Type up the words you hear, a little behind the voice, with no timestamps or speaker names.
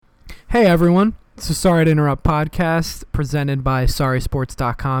Hey everyone, it's a Sorry to Interrupt podcast presented by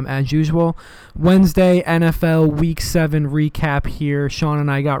SorrySports.com as usual. Wednesday NFL Week 7 recap here. Sean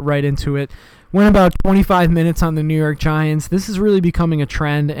and I got right into it. Went about 25 minutes on the New York Giants. This is really becoming a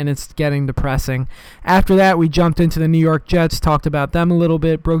trend and it's getting depressing. After that, we jumped into the New York Jets, talked about them a little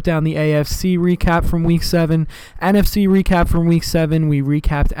bit, broke down the AFC recap from Week 7, NFC recap from Week 7. We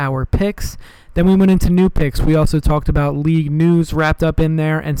recapped our picks. Then we went into new picks. We also talked about league news wrapped up in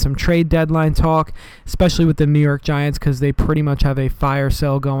there and some trade deadline talk, especially with the New York Giants because they pretty much have a fire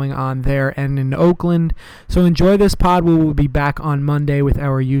sale going on there and in Oakland. So enjoy this pod. We will be back on Monday with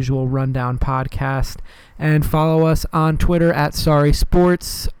our usual rundown podcast. And follow us on Twitter at Sorry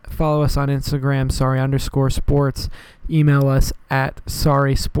Sports. Follow us on Instagram, Sorry_sports. Email us at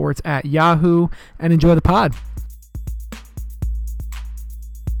sorrysports@yahoo. And enjoy the pod.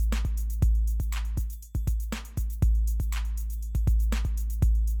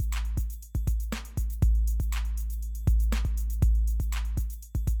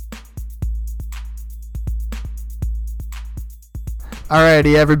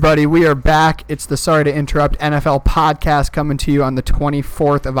 Alrighty, everybody, we are back. It's the Sorry to Interrupt NFL podcast coming to you on the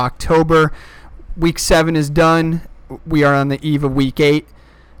 24th of October. Week 7 is done. We are on the eve of Week 8.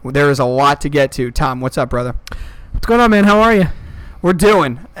 There is a lot to get to. Tom, what's up, brother? What's going on, man? How are you? We're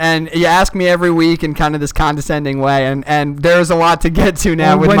doing. And you ask me every week in kind of this condescending way, and there's a lot to get to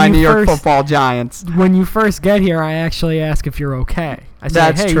now with my New York Football Giants. When you first get here, I actually ask if you're okay. I say,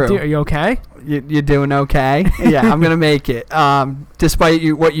 That's hey, true. Are you okay? You're doing okay? Yeah, I'm going to make it.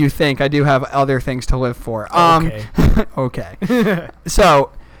 Despite what you think, I do have other things to live for. Okay. Okay.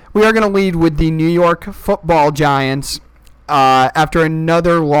 So, we are going to lead with the New York Football Giants. After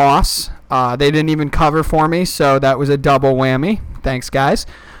another loss, they didn't even cover for me, so that was a double whammy. Thanks, guys.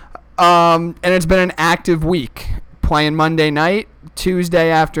 And it's been an active week. Playing Monday night, Tuesday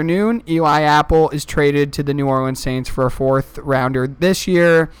afternoon, Eli Apple is traded to the New Orleans Saints for a 4th rounder this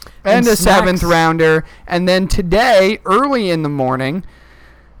year and a 7th rounder. And then today, early in the morning,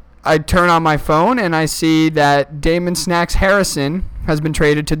 I turn on my phone and I see that Damon Snacks Harrison has been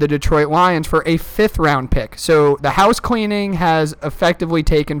traded to the Detroit Lions for a 5th round pick. So the house cleaning has effectively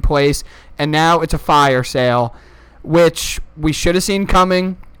taken place, and now it's a fire sale, which we should have seen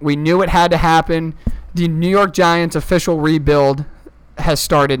coming. We knew it had to happen. The New York Giants official rebuild has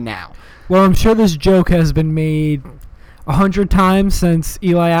started now. Well, I'm sure this joke has been made 100 times since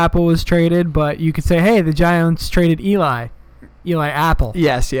Eli Apple was traded, but you could say, hey, the Giants traded Eli Apple.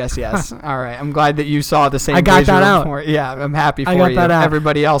 Yes. All right. I'm glad that you saw the same. I got that out. Yeah, I'm happy for I got you. that out.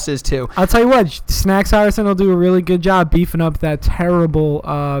 Everybody else is too. I'll tell you what, Snacks Harrison will do a really good job beefing up that terrible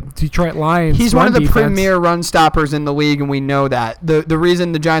Detroit Lions. He's one of the defense. premier run stoppers in the league, and we know that. The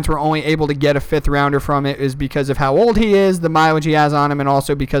reason the Giants were only able to get a 5th rounder from it is because of how old he is, the mileage he has on him, and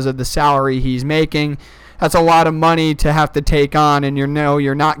also because of the salary he's making. That's a lot of money to have to take on, and you're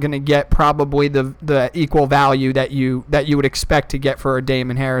not going to get probably the equal value that you would expect to get for a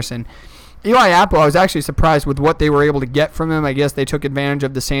Damon Harrison. Eli Apple, I was actually surprised with what they were able to get from him. I guess they took advantage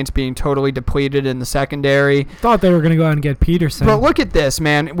of the Saints being totally depleted in the secondary. Thought they were going to go out and get Peterson. But look at this,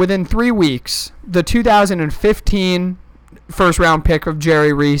 man. Within 3 weeks, the 2015 first-round pick of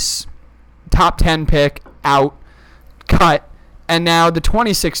Jerry Reese, top 10 pick, out, cut, and now the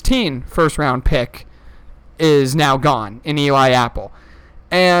 2016 first-round pick is now gone in Eli Apple.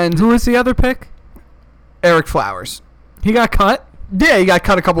 And who was the other pick? Eric Flowers. He got cut? Yeah, he got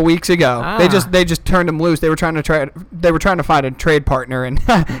cut a couple weeks ago. Ah. They just turned him loose. They were trying to find a trade partner, and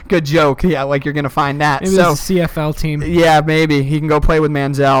good joke. Yeah, like you're gonna find that. Maybe so it's a CFL team. Yeah, maybe he can go play with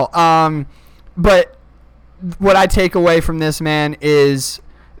Manziel. But what I take away from this, man, is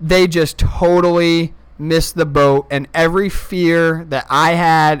they just totally missed the boat, and every fear that I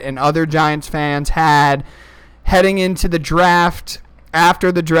had and other Giants fans had heading into the draft,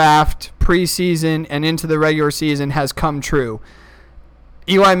 after the draft, preseason, and into the regular season has come true.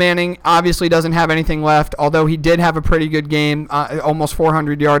 Eli Manning obviously doesn't have anything left, although he did have a pretty good game, almost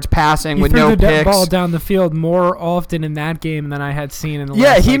 400 yards passing with no picks. He threw the ball down the field more often in that game than I had seen in the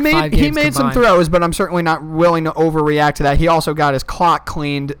last 5 games he made combined. some throws, but I'm certainly not willing to overreact to that. He also got his clock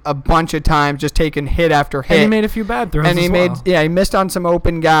cleaned a bunch of times, just taking hit after hit. And he made a few bad throws he missed on some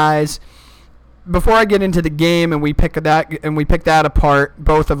open guys. Before I get into the game and we pick that apart,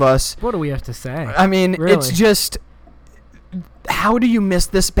 both of us. What do we have to say? I mean, really? It's just, how do you miss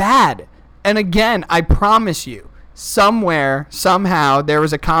this bad? And again, I promise you, somewhere, somehow, there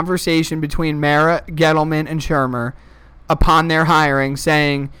was a conversation between Mara, Gettleman, and Shermer upon their hiring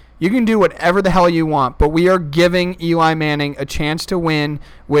saying, You can do whatever the hell you want, but we are giving Eli Manning a chance to win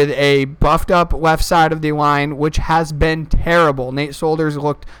with a buffed up left side of the line, which has been terrible. Nate Solder's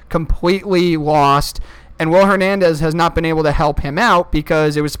looked completely lost, and Will Hernandez has not been able to help him out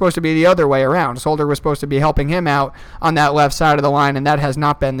because it was supposed to be the other way around. Solder was supposed to be helping him out on that left side of the line, and that has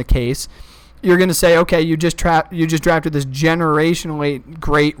not been the case. You're going to say, okay, you just drafted this generationally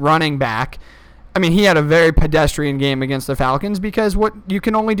great running back. I mean, he had a very pedestrian game against the Falcons because you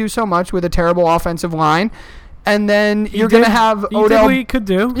can only do so much with a terrible offensive line. And then you're going to have Odell. He did what he could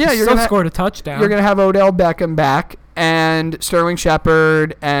do. Yeah, you're going to score a touchdown. You're going to have Odell Beckham back and Sterling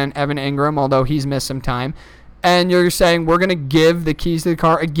Shepard and Evan Ingram, although he's missed some time. And you're saying we're going to give the keys to the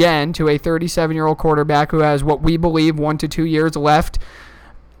car again to a 37-year-old quarterback who has what we believe 1 to 2 years left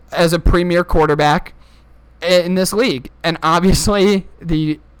as a premier quarterback in this league. And obviously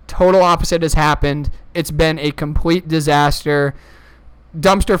the total opposite has happened. It's been a complete disaster.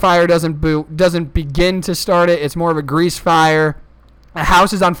 Dumpster fire doesn't begin to start it. It's more of a grease fire. The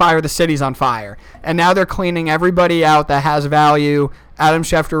house is on fire. The city's on fire. And now they're cleaning everybody out that has value. Adam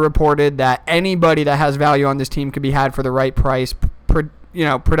Schefter reported that anybody that has value on this team could be had for the right price,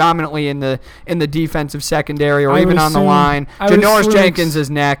 predominantly in the defensive secondary or even on the line. Janoris Jenkins is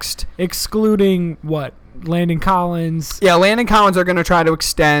next. Excluding what? Landon Collins. Yeah, Landon Collins are going to try to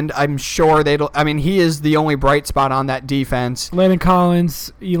extend. I'm sure he is the only bright spot on that defense. Landon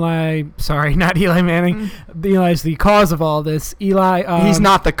Collins, not Eli Manning. Eli's the cause of all this. He's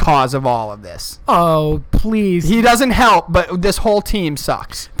not the cause of all of this. Oh, please. He doesn't help, but this whole team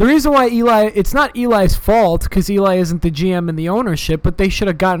sucks. The reason why it's not Eli's fault because Eli isn't the GM and the ownership, but they should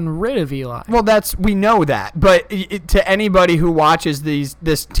have gotten rid of Eli. Well, we know that. But to anybody who watches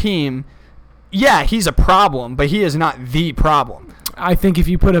this team, yeah, he's a problem, but he is not the problem. I think if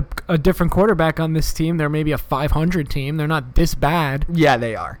you put a different quarterback on this team, they're maybe a 500 team. They're not this bad. Yeah,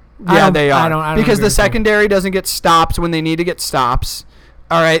 they are. Yeah, they are. I don't because the secondary doesn't get stops when they need to get stops.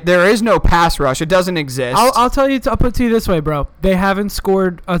 All right, there is no pass rush. It doesn't exist. I'll put it to you this way, bro. They haven't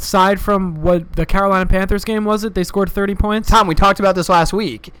scored, aside from what the Carolina Panthers game was they scored 30 points. Tom, we talked about this last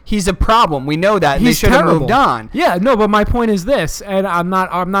week. He's a problem. We know that. They should have moved on. Yeah, no, but my point is this, and I'm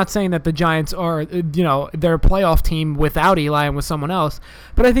not saying that the Giants are, they're a playoff team without Eli and with someone else,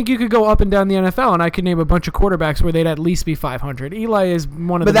 but I think you could go up and down the NFL, and I could name a bunch of quarterbacks where they'd at least be 500. Eli is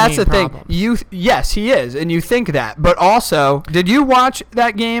one of the main problems. But that's the thing. Yes, he is, and you think that. But also, did you watch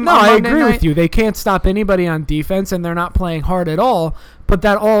that game? No, I agree with you. They can't stop anybody on defense, and they're not playing hard at all. But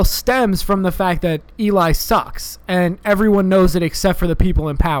that all stems from the fact that Eli sucks, and everyone knows it except for the people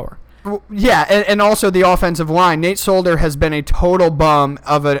in power. Yeah, and also the offensive line. Nate Solder has been a total bum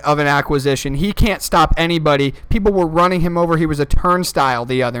of an acquisition. He can't stop anybody. People were running him over. He was a turnstile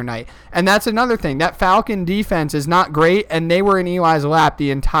the other night. And that's another thing. That Falcon defense is not great, and they were in Eli's lap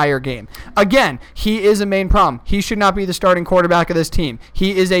the entire game. Again, he is a main problem. He should not be the starting quarterback of this team.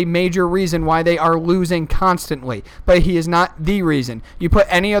 He is a major reason why they are losing constantly, but he is not the reason. You put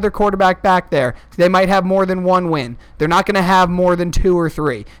any other quarterback back there, they might have more than one win. They're not going to have more than 2 or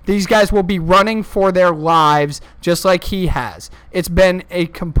 3. These guys will be running for their lives just like he has. It's been a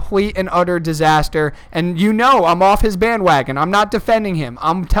complete and utter disaster, and I'm off his bandwagon. I'm not defending him.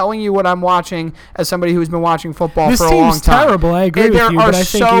 I'm telling you what I'm watching as somebody who's been watching football for a long time. This team's terrible. I agree with you, but I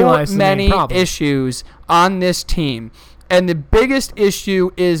think Eli's the main problem. There are so many issues on this team. And the biggest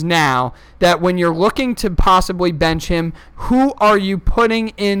issue is now that when you're looking to possibly bench him, who are you putting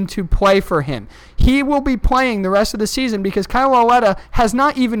in to play for him? He will be playing the rest of the season because Kyle Lauletta has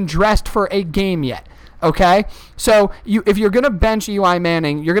not even dressed for a game yet. Okay? So if you're going to bench Eli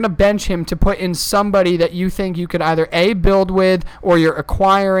Manning, you're going to bench him to put in somebody that you think you could either A, build with, or you're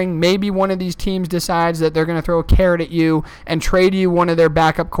acquiring. Maybe one of these teams decides that they're going to throw a carrot at you and trade you one of their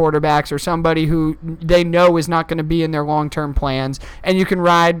backup quarterbacks or somebody who they know is not going to be in their long-term plans, and you can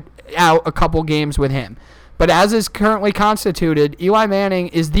ride out a couple games with him. But as is currently constituted, Eli Manning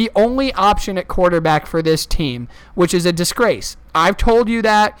is the only option at quarterback for this team, which is a disgrace. I've told you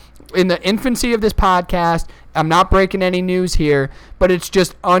that in the infancy of this podcast. I'm not breaking any news here, but it's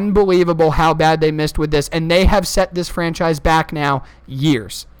just unbelievable how bad they missed with this, and they have set this franchise back now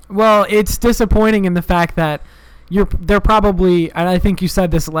years. Well, it's disappointing in the fact that they're probably, and I think you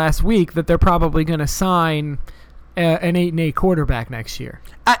said this last week, that they're probably going to sign an 8-8 quarterback next year.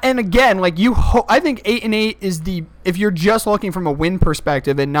 And again, I think 8-8 is if you're just looking from a win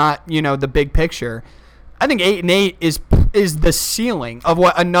perspective and not, the big picture, I think 8-8 is the ceiling of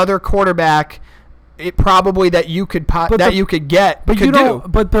what another quarterback probably that you could get. But could you don't. do.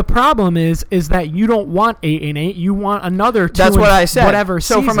 But the problem is that you don't want 8-8. You want another 2. That's what I said. Whatever.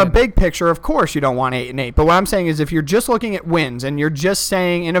 So season. from a big picture, of course, you don't want 8-8. But what I'm saying is, if you're just looking at wins and you're just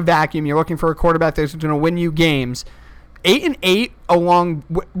saying in a vacuum, you're looking for a quarterback that's going to win you games. 8-8 along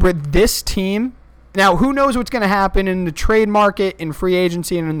with this team. Now, who knows what's going to happen in the trade market, in free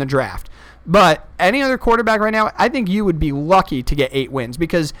agency, and in the draft. But any other quarterback right now, I think you would be lucky to get 8 wins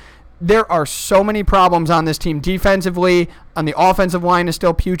because there are so many problems on this team defensively. On the offensive line is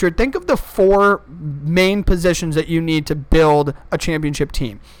still putrid. Think of the 4 main positions that you need to build a championship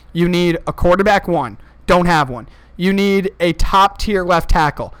team. You need a quarterback, 1. Don't have one. You need a top-tier left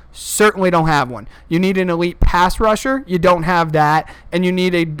tackle. Certainly don't have one. You need an elite pass rusher. You don't have that. And you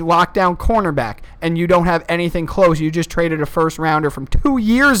need a lockdown cornerback. And you don't have anything close. You just traded a first-rounder from 2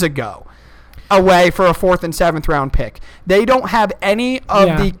 years ago away for a 4th and 7th round pick. They don't have any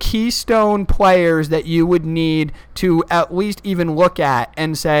of the keystone players that you would need to at least even look at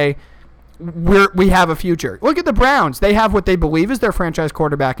and say, we have a future. Look at the Browns. They have what they believe is their franchise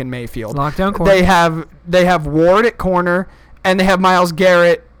quarterback in Mayfield. Lockdown corner. They have Ward at corner, and they have Myles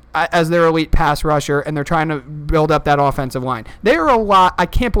Garrett as their elite pass rusher, and they're trying to build up that offensive line. They are a lot. I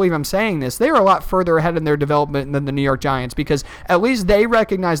can't believe I'm saying this. They are a lot further ahead in their development than the New York Giants because at least they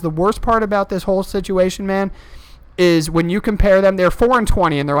recognize the worst part about this whole situation, man, is when you compare them. They're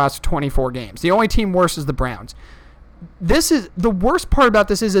 4-20 in their last 24 games. The only team worse is the Browns. This is the worst part about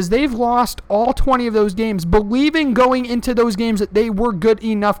this is they've lost all 20 of those games, believing going into those games that they were good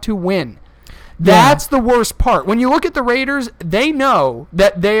enough to win. That's the worst part. When you look at the Raiders, they know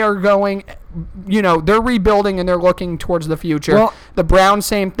that they are going, they're rebuilding and they're looking towards the future. Well, the Browns,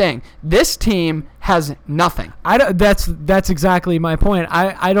 same thing. This team has nothing. That's exactly my point.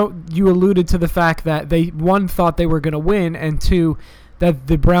 You alluded to the fact that they, 1, thought they were going to win, and 2, that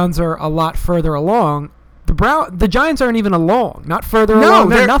the Browns are a lot further along. The Giants aren't even along, not further along.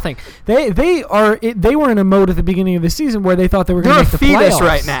 They're nothing. They were in a mode at the beginning of the season where they thought they were going to make the playoffs. They're a fetus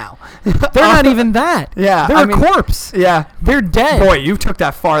right now. They're not even that. Yeah, they're a corpse. Yeah, they're dead. Boy, you took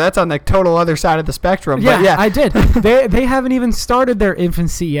that far. That's on the total other side of the spectrum. Yeah, but yeah. I did. They haven't even started their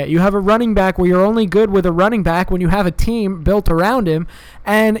infancy yet. You have a running back where you're only good with a running back when you have a team built around him,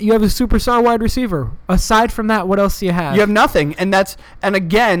 and you have a superstar wide receiver. Aside from that, what else do you have? You have nothing, and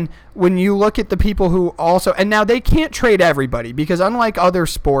again, when you look at the people who also, and now they can't trade everybody because unlike other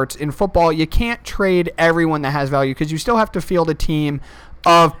sports in football, you can't trade everyone that has value because you still have to field a team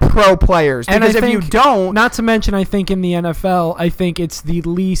of pro players. Because if you don't, not to mention, I think in the NFL, I think it's the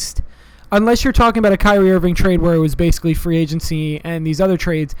least, unless you're talking about a Kyrie Irving trade where it was basically free agency and these other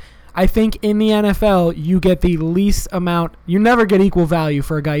trades. I think in the NFL, you get the least amount. You never get equal value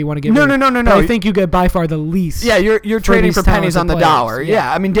for a guy you want to give. No. I think you get by far the least. Yeah, you're trading for pennies on the dollar. Yeah,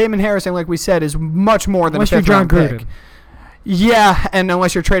 I mean, Damon Harrison, like we said, is much more than unless a 5th round pick. Yeah, and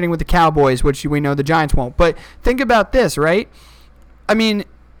unless you're trading with the Cowboys, which we know the Giants won't. But think about this, right? I mean,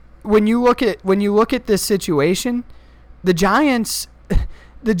 when you look at this situation, the Giants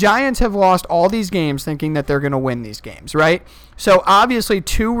have lost all these games thinking that they're going to win these games, right? So obviously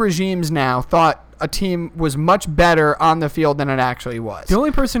 2 regimes now thought a team was much better on the field than it actually was. The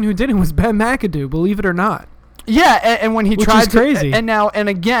only person who didn't was Ben McAdoo, believe it or not. Yeah, and when he Which tried is crazy. and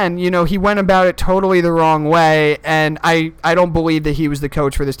again, he went about it totally the wrong way, and I don't believe that he was the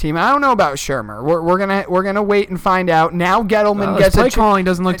coach for this team. I don't know about Shermer. We're gonna wait and find out. Now Gettleman gets play calling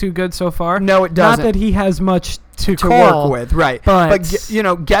doesn't look too good so far. No, it doesn't. Not that he has much to work with, right? But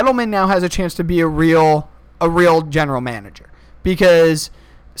Gettleman now has a chance to be a real general manager because.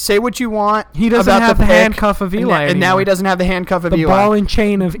 Say what you want. He doesn't about have the handcuff of Eli and now he doesn't have the handcuff of Eli. The ball and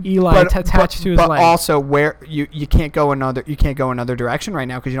chain of Eli attached to his leg. But also, where you can't go another direction right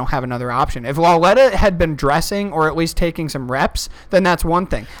now because you don't have another option. If Lauletta had been dressing or at least taking some reps, then that's one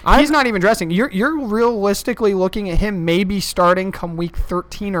thing. He's not even dressing. You're realistically looking at him maybe starting come week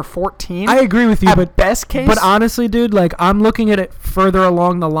 13 or 14. I agree with you, but best case. But honestly, dude, I'm looking at it further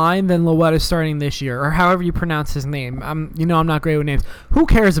along the line than Lauletta starting this year, or however you pronounce his name. I'm not great with names. Who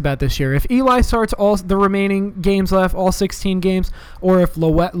cares about this year? If Eli starts all the remaining games left, all 16 games, or if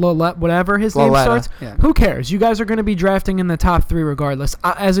Lauletta, whatever his name starts, who cares? You guys are going to be drafting in the top 3 regardless.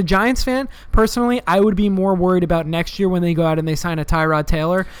 As a Giants fan, personally, I would be more worried about next year when they go out and they sign a Tyrod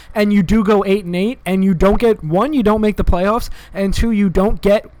Taylor, and you do go 8-8, and you don't get, 1, you don't make the playoffs, and 2, you don't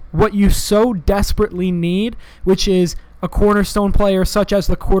get what you so desperately need, which is a cornerstone player such as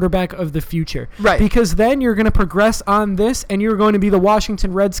the quarterback of the future. Right. Because then you're going to progress on this, and you're going to be the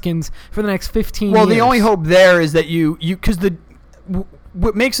Washington Redskins for the next 15 years. Well, the only hope there is that you because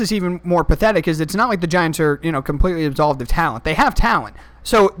what makes this even more pathetic is it's not like the Giants are, completely absolved of talent. They have talent.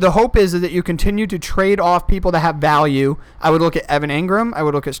 So the hope is that you continue to trade off people that have value. I would look at Evan Ingram. I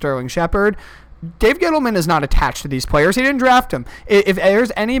would look at Sterling Shepard. Dave Gettleman is not attached to these players. He didn't draft them. If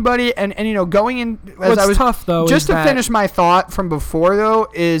there's anybody, and going in, as I was tough though, just to finish my thought from before though,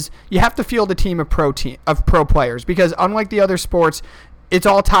 is you have to field a team of pro players, because unlike the other sports, it's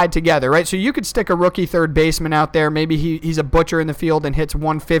all tied together, right? So you could stick a rookie third baseman out there. Maybe he's a butcher in the field and hits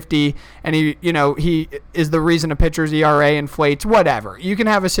 150, and he is the reason a pitcher's ERA inflates. Whatever. You can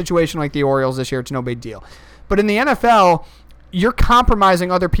have a situation like the Orioles this year. It's no big deal. But in the NFL, you're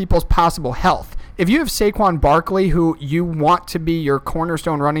compromising other people's possible health. If you have Saquon Barkley, who you want to be your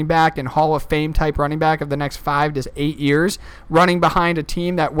cornerstone running back and Hall of Fame type running back of the next 5 to 8 years, running behind a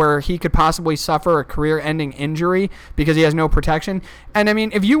team where he could possibly suffer a career-ending injury because he has no protection. And I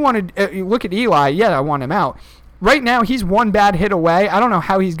mean, if you want to look at Eli, I want him out. Right now, he's one bad hit away. I don't know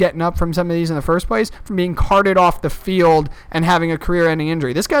how he's getting up from some of these in the first place, from being carted off the field and having a career-ending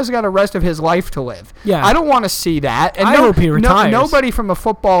injury. This guy's got the rest of his life to live. Yeah. I don't want to see that. And I hope he retires. Nobody from a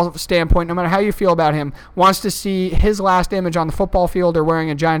football standpoint, no matter how you feel about him, wants to see his last image on the football field or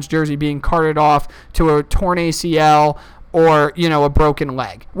wearing a Giants jersey being carted off to a torn ACL or, a broken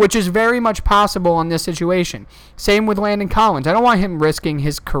leg, which is very much possible in this situation. Same with Landon Collins. I don't want him risking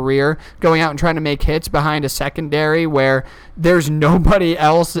his career going out and trying to make hits behind a secondary where there's nobody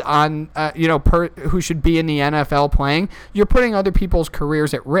else on, who should be in the NFL playing. You're putting other people's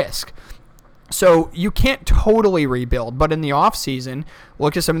careers at risk. So you can't totally rebuild, but in the offseason,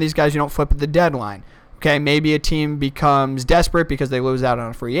 look at some of these guys you don't flip at the deadline. Okay, maybe a team becomes desperate because they lose out on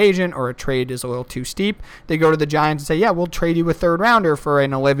a free agent or a trade is a little too steep. They go to the Giants and say, we'll trade you a third rounder for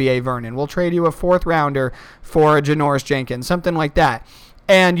an Olivier Vernon. We'll trade you a fourth rounder for a Janoris Jenkins, something like that.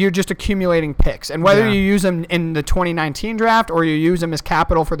 And you're just accumulating picks. And whether you use them in the 2019 draft or you use them as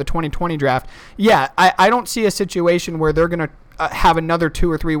capital for the 2020 draft, I don't see a situation where they're going to have another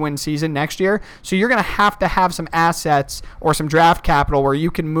 2 or 3 win season next year. So you're going to have some assets or some draft capital where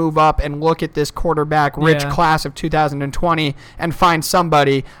you can move up and look at this quarterback rich class of 2020 and find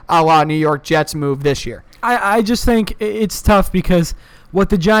somebody a la New York Jets move this year. I just think it's tough because what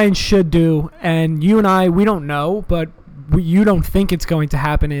the Giants should do, and you and I, we don't know, but you don't think it's going to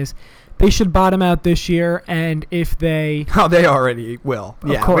happen, is they should bottom out this year, and if they... Oh, they already will.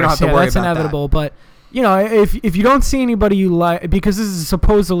 Of course, we don't have to worry that's about inevitable, that. But... if you don't see anybody you like, because this is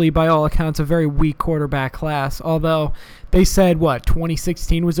supposedly, by all accounts, a very weak quarterback class, although they said,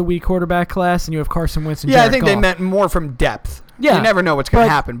 2016 was a weak quarterback class, and you have Carson Wentz and Jared I think Goff. They meant more from depth. Yeah. You never know what's going to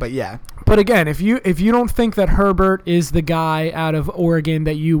happen, but yeah. But again, if you don't think that Herbert is the guy out of Oregon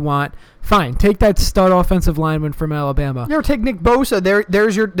that you want, fine. Take that stud offensive lineman from Alabama. Take Nick Bosa.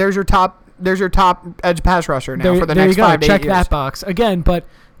 There's your top edge pass rusher now for the next 5 to 8 years. Check that box. Again, but...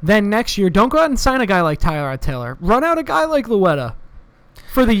 Then next year, don't go out and sign a guy like Tyrod Taylor. Run out a guy like Luetta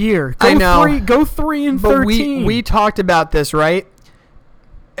for the year. I know. Go 3-13. But we talked about this, right?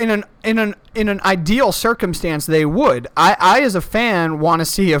 In an ideal circumstance, they would. I as a fan want to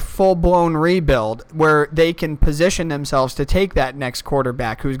see a full blown rebuild where they can position themselves to take that next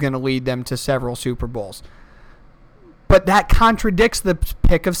quarterback who's going to lead them to several Super Bowls. But that contradicts the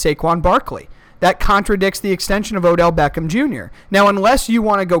pick of Saquon Barkley. That contradicts the extension of Odell Beckham Jr. Now, unless you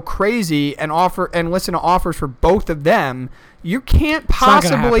want to go crazy and listen to offers for both of them, you can't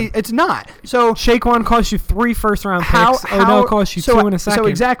possibly. It's not. So Saquon costs you 3 first-round picks. Odell costs you 2 in a second. So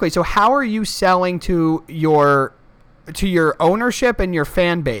exactly. So how are you selling to your ownership and your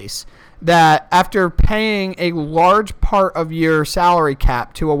fan base that after paying a large part of your salary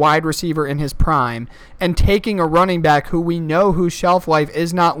cap to a wide receiver in his prime and taking a running back who we know whose shelf life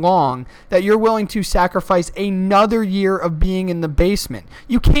is not long, that you're willing to sacrifice another year of being in the basement?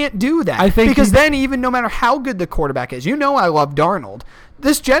 You can't do that. Because then even no matter how good the quarterback is, I love Darnold.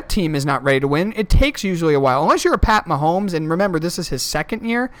 This Jet team is not ready to win. It takes usually a while. Unless you're a Pat Mahomes, and remember, this is his second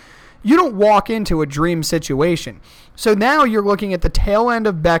year, you don't walk into a dream situation. So now you're looking at the tail end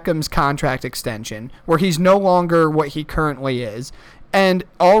of Beckham's contract extension, where he's no longer what he currently is. And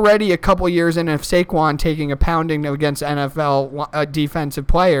already a couple years in of Saquon taking a pounding against NFL defensive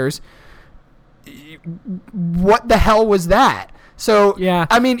players, what the hell was that? So, yeah.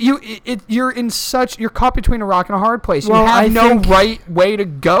 I mean, you're caught between a rock and a hard place. You have no right way to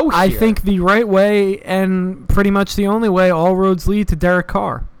go here. I think the right way, and pretty much the only way, all roads lead to Derek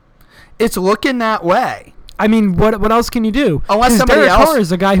Carr. It's looking that way. I mean, what else can you do? Unless somebody Derek else Carr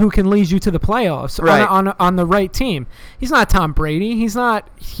is a guy who can lead you to the playoffs on the right team. He's not Tom Brady. He's not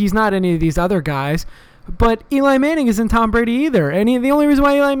any of these other guys. But Eli Manning isn't Tom Brady either. And the only reason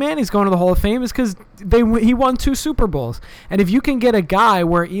why Eli Manning's going to the Hall of Fame is because he won 2 Super Bowls. And if you can get a guy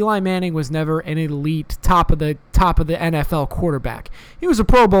where Eli Manning was never an elite top of the NFL quarterback. He was a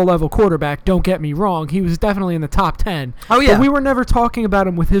Pro Bowl level quarterback, don't get me wrong. He was definitely in the top 10. Oh, yeah. But we were never talking about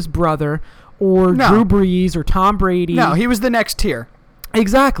him with his brother or Drew Brees or Tom Brady. No, he was the next tier.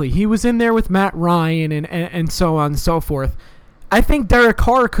 Exactly. He was in there with Matt Ryan and so on and so forth. I think Derek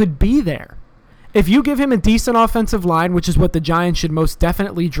Carr could be there. If you give him a decent offensive line, which is what the Giants should most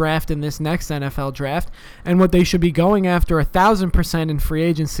definitely draft in this next NFL draft, and what they should be going after 1,000% in free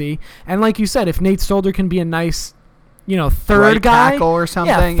agency, and like you said, if Nate Solder can be a nice, third right guy, tackle or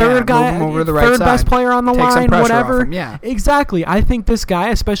something, third guy, move him over to the right third side. best player on the Take some line, pressure whatever. off him, yeah. Exactly. I think this guy,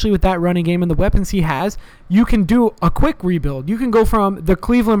 especially with that running game and the weapons he has, you can do a quick rebuild. You can go from the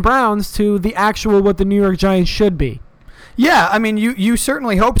Cleveland Browns to the actual what the New York Giants should be. Yeah, I mean, you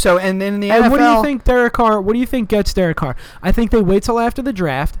certainly hope so. And in the NFL, what do you think Derek Carr? What do you think gets Derek Carr? I think they wait till after the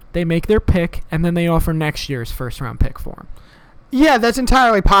draft, they make their pick, and then they offer next year's first-round pick for him. Yeah, that's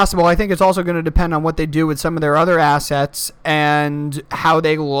entirely possible. I think it's also going to depend on what they do with some of their other assets and how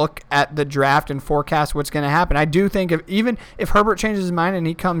they look at the draft and forecast what's going to happen. I do think even if Herbert changes his mind and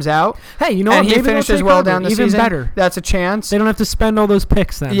he comes out, hey, and what? he Maybe finishes well down the even season, better. That's a chance. They don't have to spend all those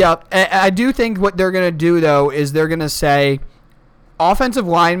picks then. Yeah, I do think what they're going to do, though, is they're going to say offensive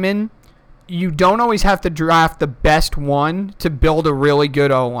linemen, you don't always have to draft the best one to build a really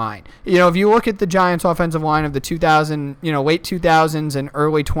good O-line. If you look at the Giants' offensive line of the late 2000s and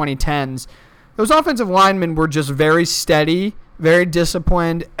early 2010s, those offensive linemen were just very steady, very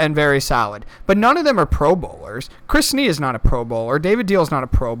disciplined, and very solid. But none of them are Pro Bowlers. Chris Snee is not a Pro Bowler. David Deal is not a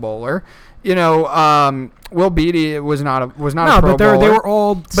Pro Bowler. Will Beatty was not a Pro Bowler. They were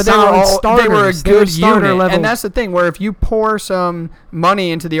all starters. They were a good unit. Level. And that's the thing, where if you pour some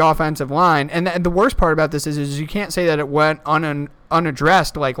money into the offensive line, and the worst part about this is you can't say that it went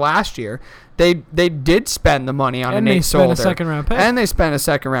unaddressed like last year. They did spend the money on Nate Solder. And they spent a second-round pick. And they spent a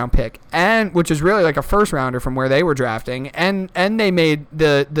second-round pick, and which is really like a first-rounder from where they were drafting. And they made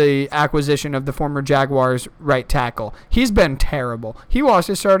the acquisition of the former Jaguars right tackle. He's been terrible. He lost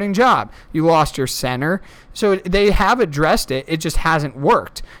his starting job. You lost your center. So they have addressed it. It just hasn't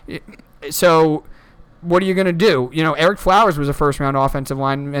worked. So what are you going to do? Eric Flowers was a first-round offensive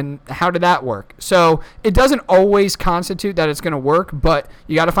lineman. How did that work? So it doesn't always constitute that it's going to work, but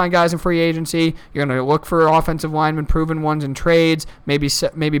you got to find guys in free agency. You're going to look for offensive linemen, proven ones in trades,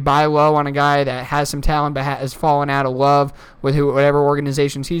 maybe buy low on a guy that has some talent but has fallen out of love with whatever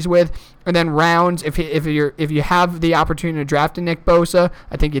organizations he's with. And then rounds, if you have the opportunity to draft a Nick Bosa,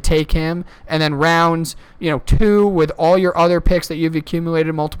 I think you take him. And then rounds, 2 with all your other picks that you've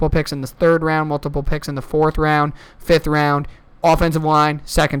accumulated, multiple picks in the 3rd round, multiple picks in the 4th round, 5th round, offensive line,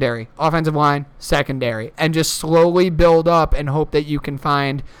 secondary, and just slowly build up and hope that you can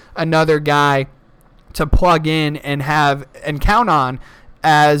find another guy to plug in and count on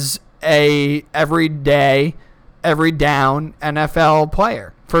as a every down NFL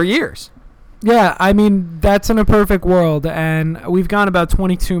player for years. Yeah, I mean, that's in a perfect world, and we've gone about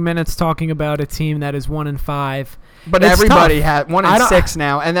 22 minutes talking about a team that is 1-5. But it's everybody tough. had 1-6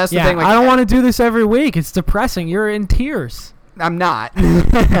 now, and that's the thing. I don't want to do this every week. It's depressing. You're in tears. I'm not,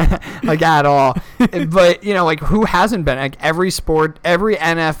 at all. But who hasn't been? Every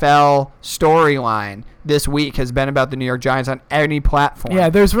NFL storyline this week has been about the New York Giants on any platform. Yeah,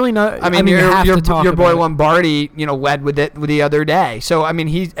 there's really no. Your boy Lombardi, led with it the other day. So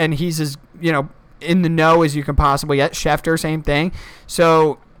he's as in the know as you can possibly get. Schefter, same thing.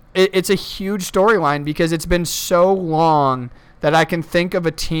 So it's a huge storyline because it's been so long that I can think of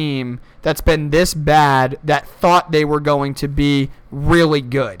a team that's been this bad that thought they were going to be really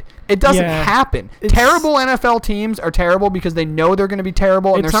good. It doesn't happen. Terrible NFL teams are terrible because they know they're going to be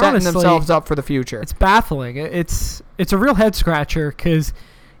terrible and they're setting themselves up for the future. It's baffling. It's a real head scratcher because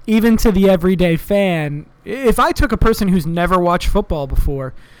even to the everyday fan, if I took a person who's never watched football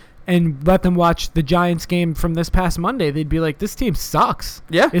before and let them watch the Giants game from this past Monday, they'd be like, this team sucks.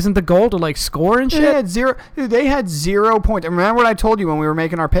 Yeah. Isn't the goal to score and shit? They had 0 points. Remember what I told you when we were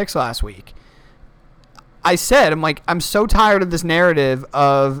making our picks last week? I said, I'm so tired of this narrative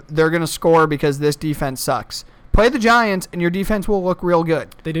of they're going to score because this defense sucks. Play the Giants and your defense will look real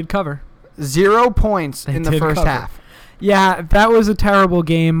good. They did cover. 0 points in the first half. Yeah, that was a terrible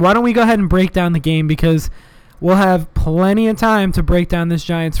game. Why don't we go ahead and break down the game because we'll have plenty of time to break down this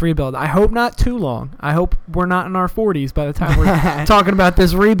Giants rebuild. I hope not too long. I hope we're not in our 40s by the time we're talking about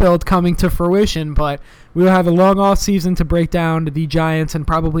this rebuild coming to fruition, but we'll have a long off season to break down the Giants and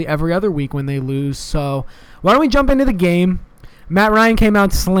probably every other week when they lose. So why don't we jump into the game? Matt Ryan came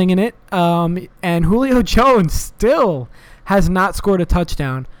out slinging it, and Julio Jones still has not scored a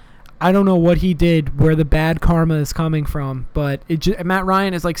touchdown. I don't know what he did, where the bad karma is coming from, but Matt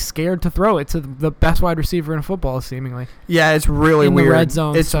Ryan is like scared to throw it to the best wide receiver in football, seemingly. Yeah, it's really in weird. The red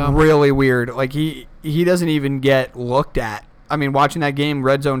zone, it's really weird. Like he doesn't even get looked at. I mean, watching that game,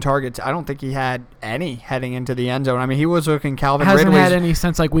 red zone targets, I don't think he had any heading into the end zone. I mean, he was looking Calvin Ridley. Hasn't had any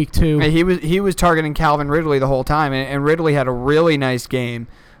since like week 2. He was targeting Calvin Ridley the whole time, and Ridley had a really nice game.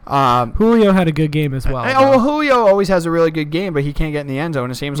 Julio had a good game as well. Julio always has a really good game, but he can't get in the end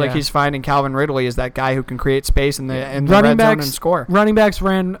zone. It seems like he's finding Calvin Ridley as that guy who can create space in the red zone and score. Running backs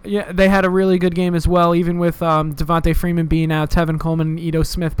ran. Yeah, they had a really good game as well. Even with Devontae Freeman being out, Tevin Coleman and Ito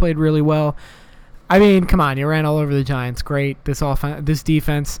Smith played really well. I mean, come on, you ran all over the Giants. Great, this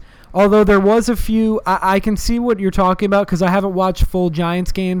defense. Although there was a few, I can see what you're talking about because I haven't watched full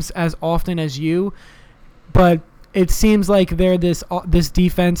Giants games as often as you, but it seems like they're this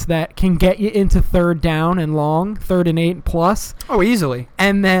defense that can get you into third down and long, 3rd and 8 plus. Oh, easily.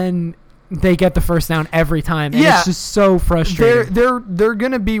 And then they get the first down every time. And it's just so frustrating. They're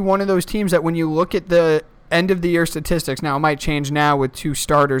going to be one of those teams that when you look at the end of the year statistics, now it might change now with 2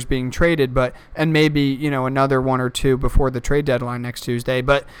 starters being traded, and maybe another 1 or 2 before the trade deadline next Tuesday.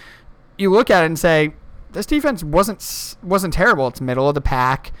 But you look at it and say this defense wasn't terrible. It's middle of the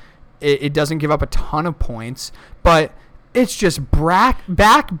pack. It doesn't give up a ton of points, but it's just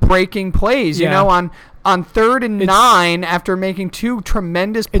back-breaking plays. On 3rd and 9 after making 2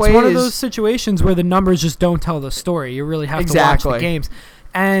 tremendous plays. It's one of those situations where the numbers just don't tell the story. You really have to watch the games.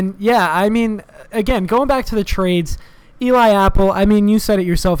 And, I mean, again, going back to the trades, Eli Apple, I mean, you said it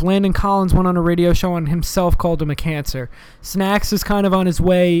yourself. Landon Collins went on a radio show and himself called him a cancer. Snacks is kind of on his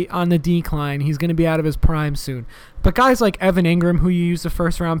way on the decline. He's going to be out of his prime soon. But guys like Evan Ingram, who you used a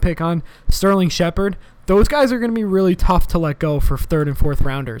first-round pick on, Sterling Shepard, those guys are going to be really tough to let go for 3rd and 4th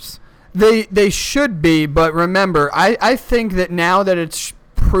rounders. They should be, but remember, I think that now that it's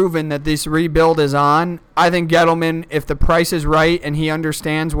proven that this rebuild is on, I think Gettleman, if the price is right and he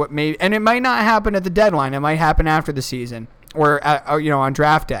understands and it might not happen at the deadline, it might happen after the season or on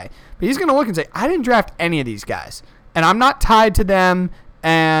draft day, but he's going to look and say, I didn't draft any of these guys and I'm not tied to them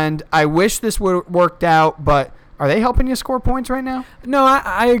and I wish this would have worked out, but are they helping you score points right now? No,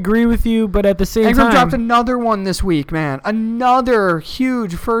 I agree with you, but at the same time... Ingram dropped another one this week, man. Another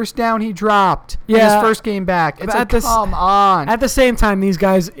huge first down he dropped in his first game back. It's like, come on. At the same time, these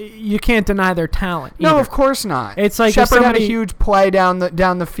guys, you can't deny their talent either. No, of course not. It's like Shepard had a huge play down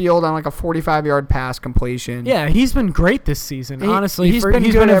the field on like a 45-yard pass completion. Yeah, he's been great this season, honestly. He's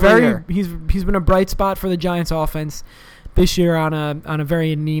been a bright spot for the Giants offense this year on a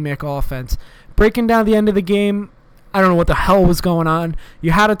very anemic offense. Breaking down the end of the game, I don't know what the hell was going on.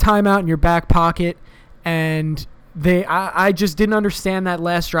 You had a timeout in your back pocket, and I just didn't understand that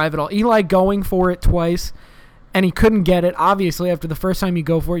last drive at all. Eli going for it twice, and he couldn't get it. Obviously, after the first time you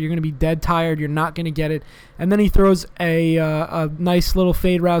go for it, you're going to be dead tired. You're not going to get it. And then he throws a nice little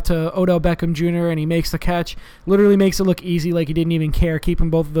fade route to Odell Beckham Jr., and he makes the catch. Literally makes it look easy, like he didn't even care,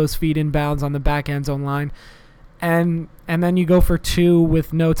 keeping both of those feet in bounds on the back end zone line. And then you go for 2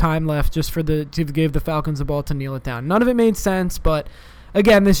 with no time left just to give the Falcons the ball to kneel it down. None of it made sense, but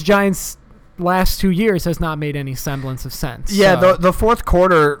again, this Giants last 2 years has not made any semblance of sense. Yeah, so. The fourth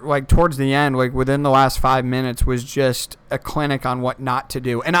quarter, like towards the end, like within the last 5 minutes, was just a clinic on what not to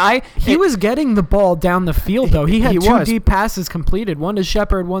do. And he was getting the ball down the field though. He had 2 deep passes completed, one to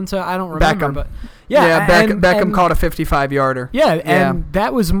Shepard, one to I don't remember, Beckham. But Beckham caught a 55-yarder. Yeah, and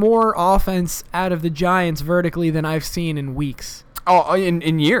that was more offense out of the Giants vertically than I've seen in weeks. Oh,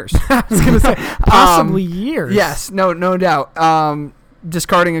 in years. I was going to say possibly years. Yes, no doubt.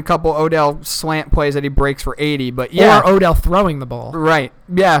 Discarding a couple Odell slant plays that he breaks for 80, but or Odell throwing the ball. Right.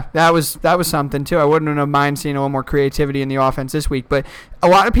 Yeah, that was something too. I wouldn't have mind seeing a little more creativity in the offense this week, but a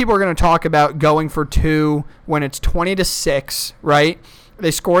lot of people are going to talk about going for 2 when it's 20-6, right? They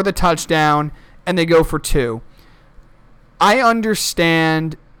score the touchdown and they go for 2. I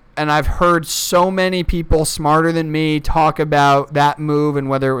understand, and I've heard so many people smarter than me talk about that move and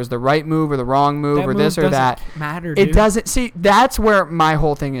whether it was the right move or the wrong move or this or that. Matter, dude. It doesn't. See, that's where my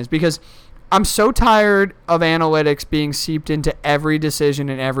whole thing is, because I'm so tired of analytics being seeped into every decision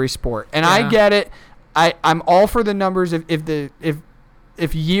in every sport. And I get it. I'm all for the numbers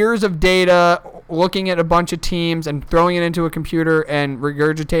if years of data, looking at a bunch of teams and throwing it into a computer and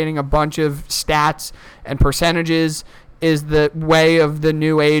regurgitating a bunch of stats and percentages is the way of the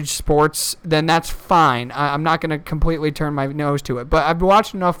new age sports, then that's fine. I'm not going to completely turn my nose to it. But I've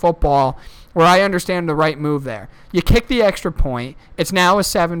watched enough football where I understand the right move there. You kick the extra point. It's now a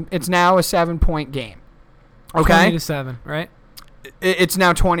 7-point game. Okay? 20-7, right? It's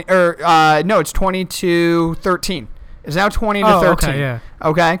now 20 or no, it's 20-13. It's now 20-13. Okay, yeah.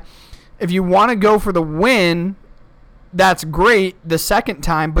 Okay. If you want to go for the win, that's great the second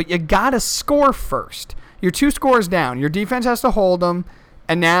time, but you got to score first. You're 2 scores down. Your defense has to hold them,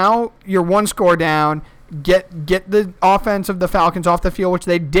 and now you're 1 score down. Get the offense of the Falcons off the field, which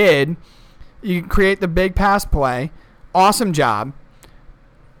they did. You create the big pass play. Awesome job.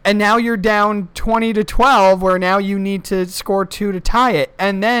 And now you're down 20-12, where now you need to score 2 to tie it.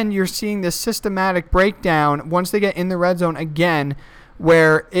 And then you're seeing this systematic breakdown once they get in the red zone again,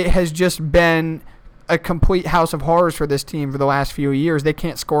 where it has just been a complete house of horrors for this team for the last few years. They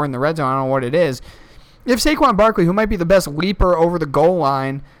can't score in the red zone. I don't know what it is. If Saquon Barkley, who might be the best leaper over the goal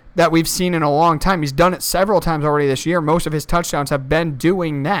line that we've seen in a long time, he's done it several times already this year. Most of his touchdowns have been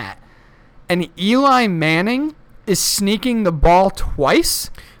doing that. And Eli Manning is sneaking the ball twice.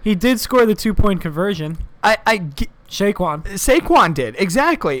 He did score the 2-point conversion. Saquon did,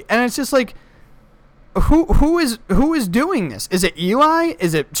 exactly. And it's just like, who is doing this? Is it Eli?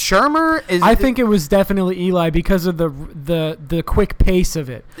 Is it Shermer? I think it was definitely Eli because of the quick pace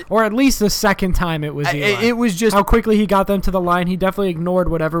of it, or at least the second time it was Eli. It was just how quickly he got them to the line. He definitely ignored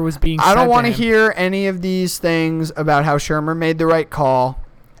whatever was being said. I don't want to hear any of these things about how Shermer made the right call.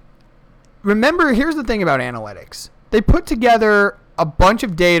 Remember, here's the thing about analytics. They put together a bunch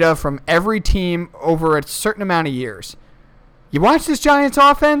of data from every team over a certain amount of years. You watch this Giants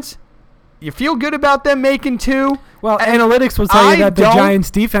offense, you feel good about them making 2. Well, analytics will tell you that the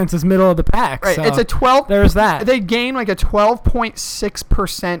Giants defense is middle of the pack. Right, so it's a 12. There's that. They gain like a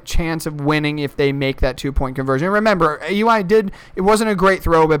 12.6% chance of winning if they make that 2-point conversion. And remember, Eli did. It wasn't a great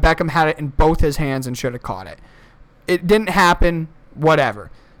throw, but Beckham had it in both his hands and should have caught it. It didn't happen. Whatever.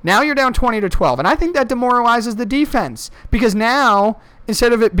 Now you're down 20-12, and I think that demoralizes the defense because now,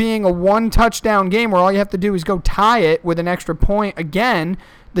 instead of it being a 1-touchdown game where all you have to do is go tie it with an extra point again,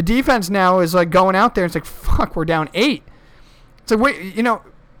 the defense now is like going out there and it's like, fuck, we're down 8. It's like, wait,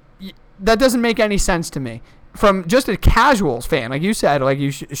 that doesn't make any sense to me. From just a casuals fan, like you said, like you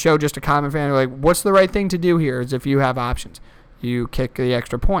show just a common fan, like, what's the right thing to do here is if you have options. You kick the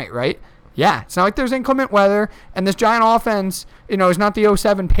extra point, right? Yeah, it's not like there's inclement weather, and this Giant offense, is not the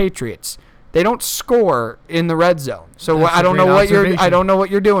 07 Patriots. They don't score in the red zone. So I don't know what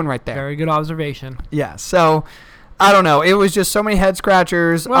you're doing right there. Very good observation. Yeah. So I don't know. It was just so many head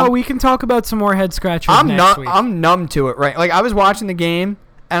scratchers. Well, we can talk about some more head scratchers next week. I'm numb to it, right? Like I was watching the game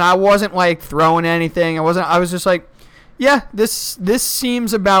and I wasn't like throwing anything. I was just like, yeah, this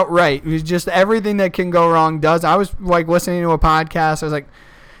seems about right. It was just everything that can go wrong does. I was like listening to a podcast. I was like,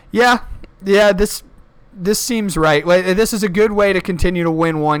 yeah, this seems right. Like, this is a good way to continue to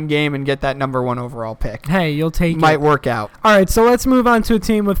win one game and get that number 1 overall pick. Hey, you'll take it. Might work out. All right, so let's move on to a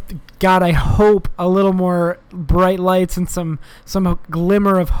team with, God, I hope, a little more bright lights and some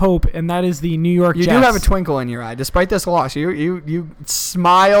glimmer of hope, and that is the New York Jets. You do have a twinkle in your eye. Despite this loss, you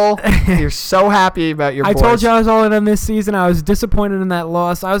smile. You're so happy about your boys. I told you I was all in on this season. I was disappointed in that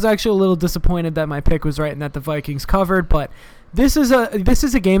loss. I was actually a little disappointed that my pick was right and that the Vikings covered, but this is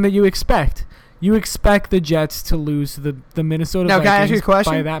a game that you expect. You expect the Jets to lose to the Minnesota Vikings can I ask you a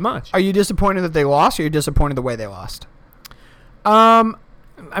question? by that much. Are you disappointed that they lost, or are you disappointed the way they lost? I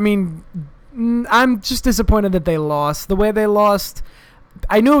mean, I'm just disappointed that they lost. The way they lost,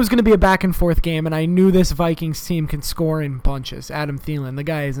 I knew it was going to be a back-and-forth game, and I knew this Vikings team can score in bunches. Adam Thielen, the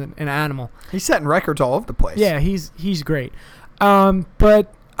guy is an animal. He's setting records all over the place. Yeah, he's great.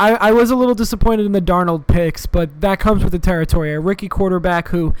 But I was a little disappointed in the Darnold picks, but that comes with the territory. A rookie quarterback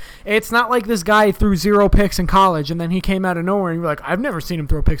who, it's not like this guy threw 0 picks in college and then he came out of nowhere and you're like, I've never seen him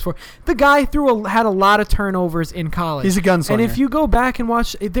throw picks before. The guy had a lot of turnovers in college. He's a gunslinger. And if you go back and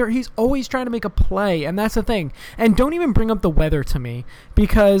watch, he's always trying to make a play, and that's the thing. And don't even bring up the weather to me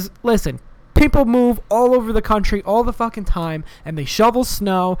because, listen, people move all over the country all the fucking time, and they shovel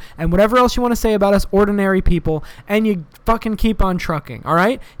snow and whatever else you want to say about us ordinary people, and you fucking keep on trucking, all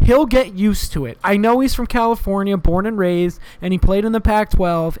right? He'll get used to it. I know he's from California, born and raised, and he played in the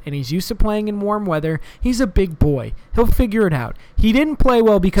Pac-12, and he's used to playing in warm weather. He's a big boy. He'll figure it out. He didn't play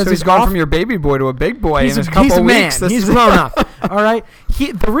well because he's gone from your baby boy to a big boy in a couple he's a weeks. Man. He's grown up. All right.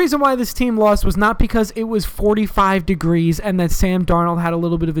 The reason why this team lost was not because it was 45 degrees and that Sam Darnold had a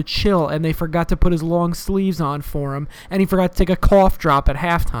little bit of a chill and they forgot to put his long sleeves on for him and he forgot to take a cough drop at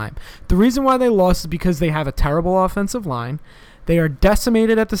halftime. The reason why they lost is because they have a terrible offensive line. They are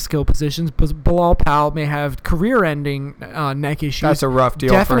decimated at the skill positions. Bilal Powell may have career-ending neck issues. That's a rough deal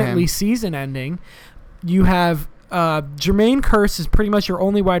for him. Definitely season-ending. You have Jermaine Kearse is pretty much your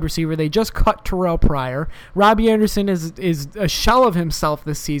only wide receiver. They just cut Terrell Pryor. Robbie Anderson is a shell of himself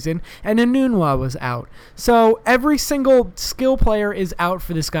this season, and Enunwa was out. So every single skill player is out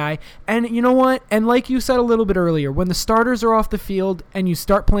for this guy. And you know what? And like you said a little bit earlier, when the starters are off the field and you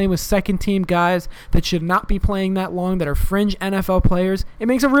start playing with second-team guys that should not be playing that long, that are fringe NFL players, it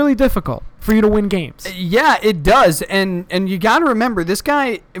makes it really difficult for you to win games. Yeah, it does. And you got to remember, this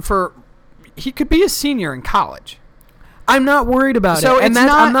guy, he could be a senior in college. I'm not worried about So it. it's not-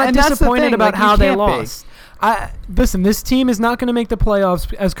 I'm not and that's the disappointed thing, about like, how you they can't be. lost. Listen, this team is not going to make the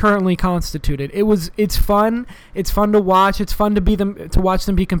playoffs as currently constituted. It's fun. It's fun to watch. It's fun to watch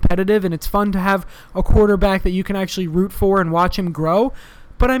them be competitive, and it's fun to have a quarterback that you can actually root for and watch him grow.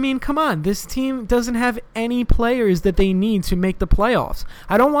 But, I mean, come on. This team doesn't have any players that they need to make the playoffs.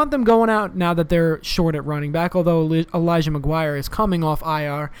 I don't want them going out now that they're short at running back, although Elijah McGuire is coming off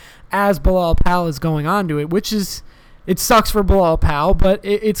IR as Bilal Powell is going on to it, which is, it sucks for Bilal Powell, but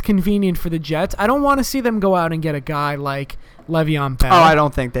it's convenient for the Jets. I don't want to see them go out and get a guy like Le'Veon Bell. Oh, I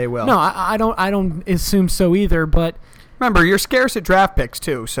don't think they will. No, I don't assume so either, but... Remember, you're scarce at draft picks,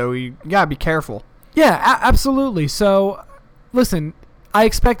 too, so you got to be careful. Yeah, absolutely. So, listen... I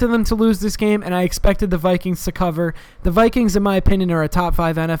expected them to lose this game, and I expected the Vikings to cover. The Vikings, in my opinion, are a top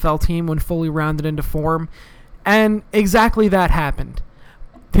 5 NFL team when fully rounded into form, and exactly that happened.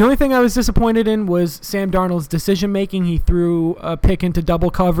 The only thing I was disappointed in was Sam Darnold's decision-making. He threw a pick into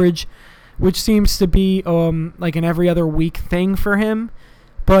double coverage, which seems to be like an every other week thing for him.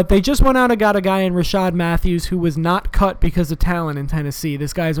 But they just went out and got a guy in Rashad Matthews who was not cut because of talent in Tennessee.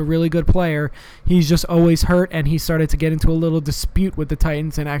 This guy's a really good player. He's just always hurt, and he started to get into a little dispute with the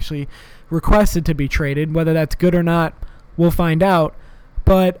Titans and actually requested to be traded. Whether that's good or not, we'll find out.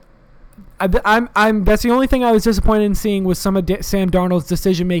 But that's the only thing I was disappointed in seeing was some of Sam Darnold's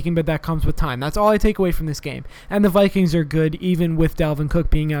decision making, but that comes with time. That's all I take away from this game. And the Vikings are good, even with Dalvin Cook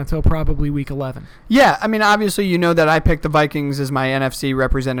being out until probably week 11. Yeah, I mean, obviously, you know that I picked the Vikings as my NFC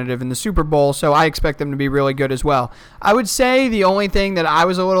representative in the Super Bowl, so I expect them to be really good as well. I would say the only thing that I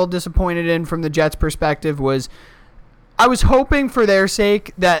was a little disappointed in from the Jets' perspective was I was hoping for their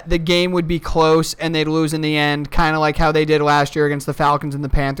sake that the game would be close and they'd lose in the end, kind of like how they did last year against the Falcons and the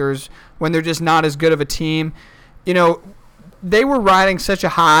Panthers when they're just not as good of a team. You know, they were riding such a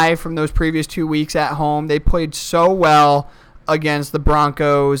high from those previous 2 weeks at home. They played so well against the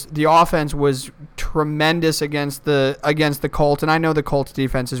Broncos. The offense was tremendous against the Colts, and I know the Colts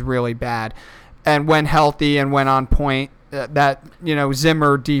defense is really bad. And when healthy and when on point, that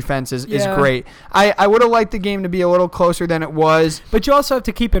Zimmer defense is great. I would have liked the game to be a little closer than it was. But you also have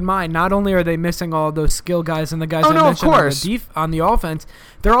to keep in mind, not only are they missing all of those skill guys and the guys I mentioned on the offense,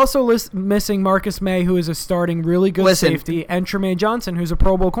 they're also missing Marcus May, who is a starting really good safety, and Tremaine Johnson, who's a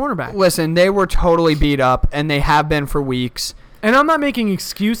Pro Bowl cornerback. Listen, they were totally beat up, and they have been for weeks. And I'm not making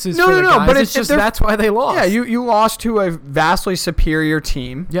excuses for the guys. But it's just that's why they lost. Yeah, you lost to a vastly superior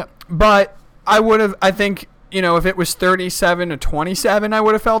team. Yep. But I think, if it was 37-27, I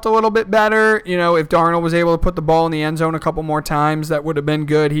would have felt a little bit better. If Darnold was able to put the ball in the end zone a couple more times, that would have been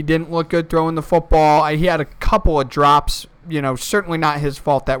good. He didn't look good throwing the football. He had a couple of drops, certainly not his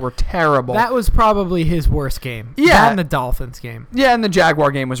fault, that were terrible. That was probably his worst game. Yeah. That and the Dolphins game. Yeah, and the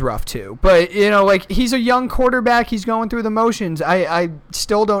Jaguar game was rough too. But, he's a young quarterback. He's going through the motions. I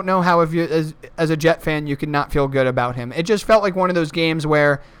still don't know how, if you, as a Jet fan, you could not feel good about him. It just felt like one of those games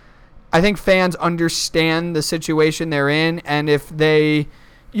where I think fans understand the situation they're in, and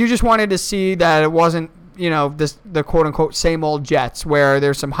you just wanted to see that it wasn't, the quote-unquote same old Jets, where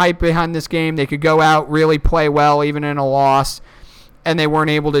there's some hype behind this game. They could go out, really play well, even in a loss, and they weren't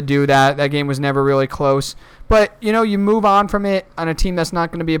able to do that. That game was never really close. But, you move on from it on a team that's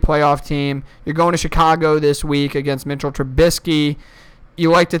not going to be a playoff team. You're going to Chicago this week against Mitchell Trubisky. You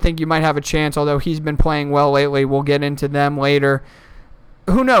like to think you might have a chance, although he's been playing well lately. We'll get into them later.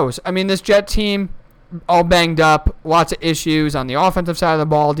 Who knows? I mean, this Jet team, all banged up, lots of issues on the offensive side of the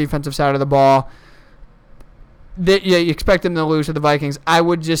ball, defensive side of the ball. You expect them to lose to the Vikings. I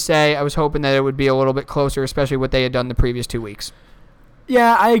would just say I was hoping that it would be a little bit closer, especially what they had done the previous 2 weeks.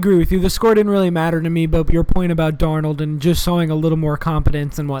 Yeah, I agree with you. The score didn't really matter to me, but your point about Darnold and just showing a little more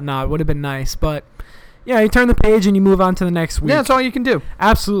competence and whatnot would have been nice. But yeah, you turn the page and you move on to the next week. Yeah, that's all you can do.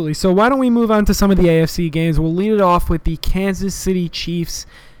 Absolutely. So why don't we move on to some of the AFC games? We'll lead it off with the Kansas City Chiefs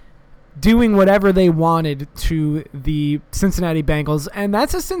doing whatever they wanted to the Cincinnati Bengals, and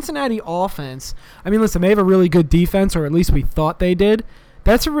that's a Cincinnati offense. I mean, listen, they have a really good defense, or at least we thought they did.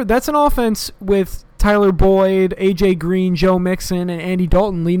 That's an offense with Tyler Boyd, A.J. Green, Joe Mixon, and Andy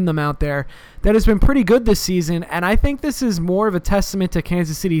Dalton leading them out there that has been pretty good this season, and I think this is more of a testament to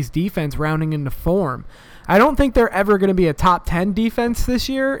Kansas City's defense rounding into form. I don't think they're ever going to be a top 10 defense this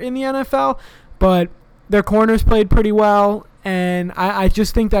year in the NFL, but their corners played pretty well, and I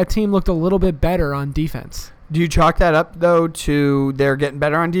just think that team looked a little bit better on defense. Do you chalk that up, though, to they're getting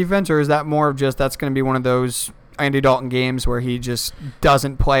better on defense, or is that more of just that's going to be one of those Andy Dalton games where he just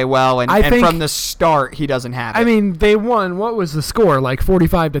doesn't play well, and from the start he doesn't have it? I mean, they won. What was the score? Like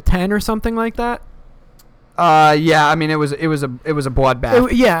 45-10 or something like that? Yeah. I mean, it was a bloodbath.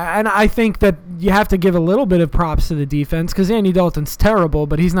 Yeah, and I think that you have to give a little bit of props to the defense because Andy Dalton's terrible,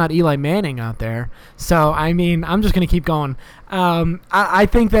 but he's not Eli Manning out there. So I mean, I'm just gonna keep going. I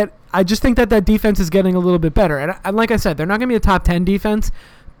just think that defense is getting a little bit better, and like I said, they're not gonna be a top 10 defense,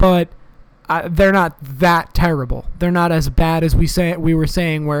 but they're not that terrible. They're not as bad as we were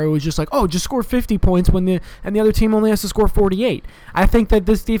saying, where it was just like, oh, just score 50 points and the other team only has to score 48. I think that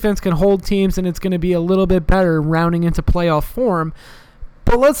this defense can hold teams, and it's going to be a little bit better rounding into playoff form.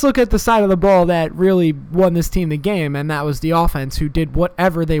 But let's look at the side of the ball that really won this team the game, and that was the offense, who did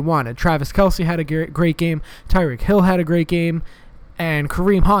whatever they wanted. Travis Kelce had a great game. Tyreek Hill had a great game. And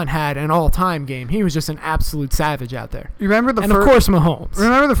Kareem Hunt had an all-time game. He was just an absolute savage out there. You remember of course, Mahomes.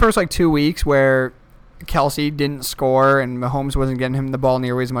 Remember the first 2 weeks where Kelce didn't score and Mahomes wasn't getting him the ball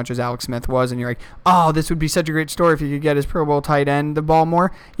nearly as much as Alex Smith was, and you're like, oh, this would be such a great story if he could get his Pro Bowl tight end the ball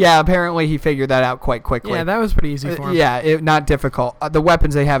more. Yeah, apparently he figured that out quite quickly. Yeah, that was pretty easy for him. Yeah, not difficult. The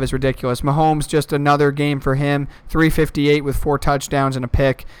weapons they have is ridiculous. Mahomes, just another game for him, 358 with 4 touchdowns and a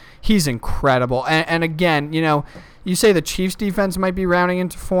pick. He's incredible. And again, you say the Chiefs defense might be rounding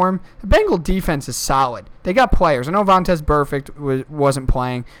into form. The Bengal defense is solid. They got players. I know Vontaze Burfict wasn't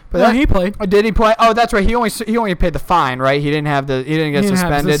playing, but he played. Oh, did he play? Oh, that's right. He only paid the fine, right? He didn't get suspended.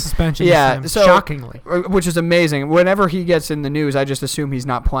 Have the suspension. Yeah, so shockingly, which is amazing. Whenever he gets in the news, I just assume he's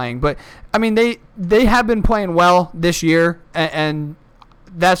not playing. But I mean, they have been playing well this year, and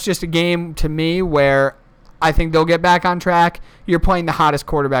that's just a game to me where I think they'll get back on track. You're playing the hottest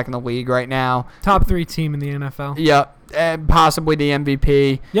quarterback in the league right now. Top 3 team in the NFL. Yep. And possibly the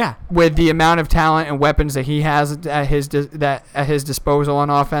MVP. Yeah. With the amount of talent and weapons that he has at his disposal on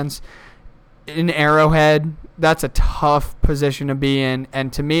offense. In Arrowhead, that's a tough position to be in.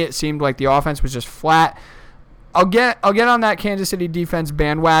 And to me, it seemed like the offense was just flat. I'll get on that Kansas City defense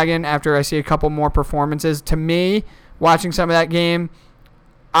bandwagon after I see a couple more performances. To me, watching some of that game,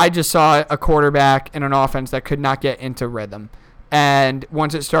 I just saw a quarterback and an offense that could not get into rhythm. And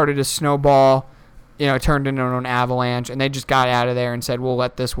once it started to snowball, it turned into an avalanche, and they just got out of there and said, we'll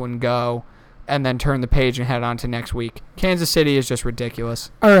let this one go, and then turn the page and head on to next week. Kansas City is just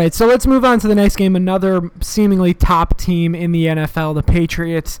ridiculous. All right, so let's move on to the next game. Another seemingly top team in the NFL, the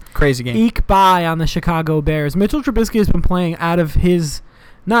Patriots. Crazy game. Eke by on the Chicago Bears. Mitchell Trubisky has been playing out of his...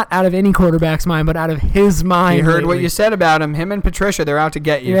 Not out of any quarterback's mind, but out of his mind. You heard lately. what you said about him. Him and Patricia, they're out to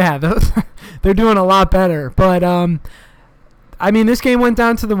get you. Yeah, they're doing a lot better. But, I mean, this game went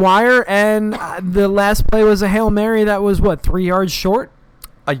down to the wire, and the last play was a Hail Mary that was, 3 yards short?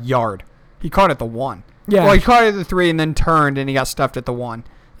 A yard. He caught it at the 1. Yeah. Well, he caught it at the 3 and then turned, and he got stuffed at the 1.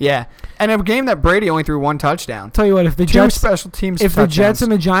 Yeah. And a game that Brady only threw 1 touchdown. Tell you what, if the Jets special teams the Jets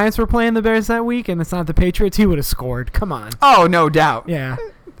and the Giants were playing the Bears that week and it's not the Patriots, he would have scored. Come on. Oh, no doubt. Yeah.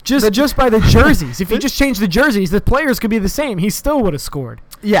 Just by the jerseys. If you just change the jerseys, the players could be the same. He still would have scored.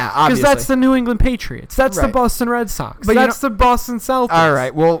 Yeah, obviously. Because that's the New England Patriots. That's the Boston Red Sox. But that's the Boston Celtics. All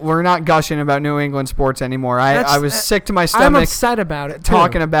right. Well, we're not gushing about New England sports anymore. I was sick to my stomach. I'm upset about it, too.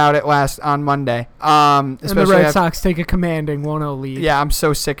 Talking about it on Monday. And the Red Sox take a commanding 1-0 lead. Yeah, I'm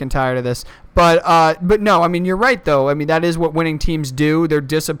so sick and tired of this. But no, I mean, you're right, though. I mean, that is what winning teams do. They're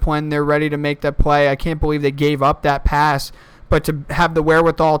disciplined. They're ready to make that play. I can't believe they gave up that pass. But to have the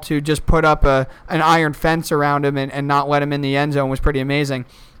wherewithal to just put up an iron fence around him and not let him in the end zone was pretty amazing.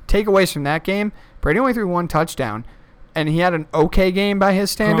 Takeaways from that game, Brady only threw 1 touchdown. And he had an okay game by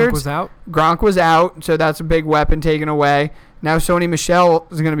his standards. Gronk was out, so that's a big weapon taken away. Now Sony Michel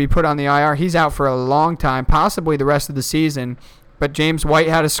is going to be put on the IR. He's out for a long time, possibly the rest of the season. But James White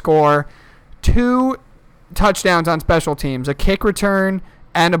had a score. 2 touchdowns on special teams, a kick return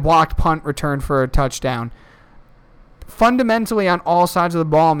and a blocked punt return for a touchdown. Fundamentally on all sides of the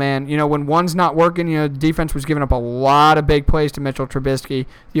ball, man, when one's not working, the defense was giving up a lot of big plays to Mitchell Trubisky.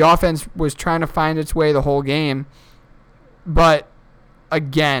 The offense was trying to find its way the whole game. But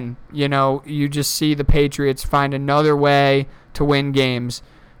again, you just see the Patriots find another way to win games.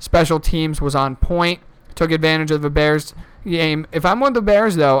 Special teams was on point, took advantage of the Bears game. If I'm one of the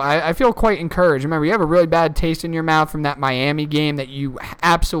Bears, though, I feel quite encouraged. Remember, you have a really bad taste in your mouth from that Miami game that you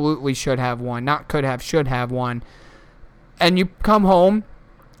absolutely should have won. Not could have, should have won. And you come home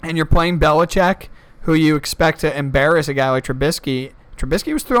and you're playing Belichick, who you expect to embarrass a guy like Trubisky.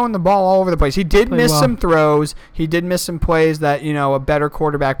 Trubisky was throwing the ball all over the place. He did Played miss well. some throws. He did miss some plays that, a better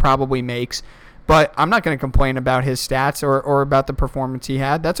quarterback probably makes. But I'm not going to complain about his stats or about the performance he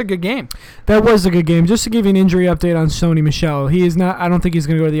had. That's a good game. That was a good game. Just to give you an injury update on Sony Michel, he is not. I don't think he's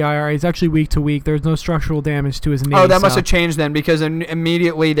going to go to the IR. He's actually week to week. There's no structural damage to his knee. Oh, that must have changed then, because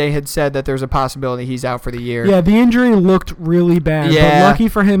immediately they had said that there's a possibility he's out for the year. Yeah, the injury looked really bad. Yeah. But lucky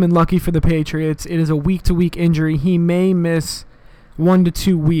for him and lucky for the Patriots, it is a week to week injury. He may miss 1 to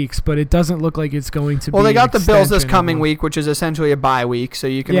 2 weeks, but it doesn't look like it's going to be. Well, they got the Bills this extension coming of- week, which is essentially a bye week, so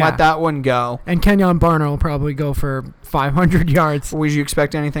you can Yeah. let that one go. And Kenyon Barner will probably go for 500 yards. Would you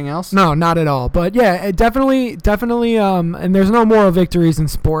expect anything else? No, not at all. But yeah, it definitely. And there's no moral victories in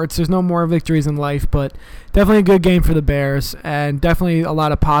sports. There's no moral victories in life. But definitely a good game for the Bears, and definitely a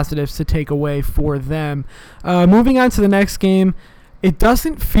lot of positives to take away for them. Moving on to the next game. It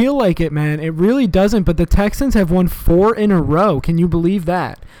doesn't feel like it, man. It really doesn't. But the Texans have won 4 in a row. Can you believe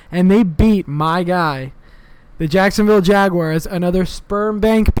that? And they beat my guy, the Jacksonville Jaguars. Another sperm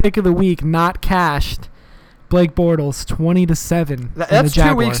bank pick of the week, not cashed. Blake Bortles, 20-7. That's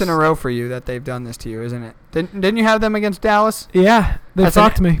 2 weeks in a row for you that they've done this to you, isn't it? Didn't you have them against Dallas? Yeah, they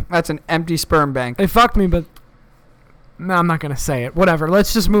fucked me. That's an empty sperm bank. They fucked me, but no, I'm not gonna say it. Whatever.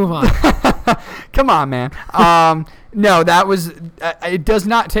 Let's just move on. Come on, man. No, that was. It does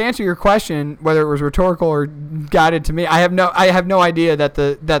not. To answer your question, whether it was rhetorical or guided to me, I have no idea that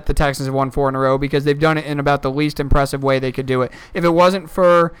the Texans have won 4 in a row, because they've done it in about the least impressive way they could do it. If it wasn't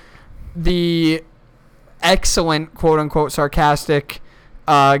for the excellent, quote unquote, sarcastic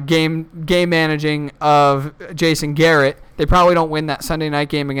game managing of Jason Garrett, they probably don't win that Sunday night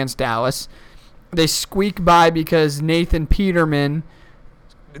game against Dallas. They squeak by because Nathan Peterman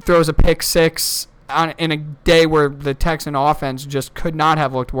throws a pick six in a day where the Texan offense just could not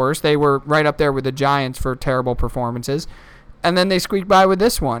have looked worse. They were right up there with the Giants for terrible performances. And then they squeak by with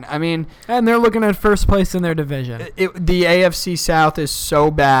this one. I mean, and they're looking at first place in their division. The AFC South is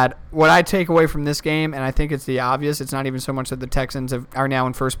so bad. What I take away from this game, and I think it's the obvious, it's not even so much that the Texans are now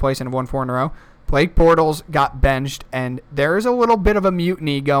in first place and have won 4 in a row. Blake Bortles got benched, and there's a little bit of a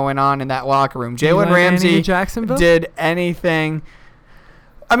mutiny going on in that locker room. Jalen Ramsey did anything.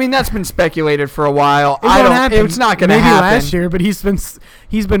 I mean, that's been speculated for a while. It's not going to happen. Maybe last year, but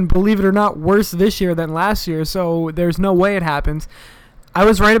he's been, believe it or not, worse this year than last year. So there's no way it happens. I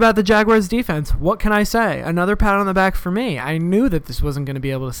was right about the Jaguars' defense. What can I say? Another pat on the back for me. I knew that this wasn't going to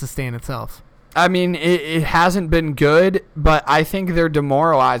be able to sustain itself. I mean, it hasn't been good, but I think they're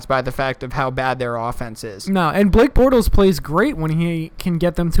demoralized by the fact of how bad their offense is. No, and Blake Bortles plays great when he can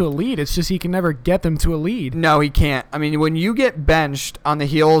get them to a lead. It's just he can never get them to a lead. No, he can't. I mean, when you get benched on the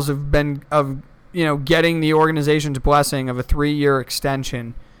heels of getting the organization's blessing of a 3-year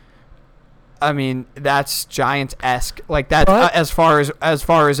extension, I mean, that's Giants-esque. Like that, as far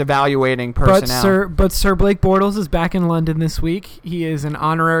as evaluating personnel. But Sir Blake Bortles is back in London this week. He is an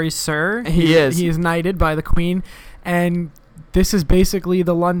honorary sir. He is. He is knighted by the Queen, and this is basically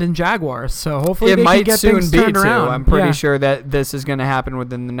the London Jaguars. So hopefully they can get things turned around. I'm pretty sure that this is going to happen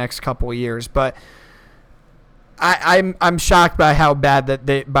within the next couple of years, but I'm shocked by how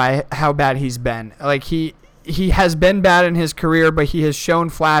bad he's been. Like he has been bad in his career, but he has shown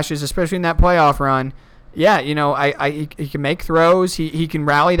flashes, especially in that playoff run. Yeah, he can make throws. He can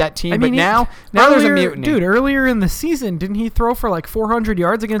rally that team. But now there's a mutiny. Dude, earlier in the season, didn't he throw for like 400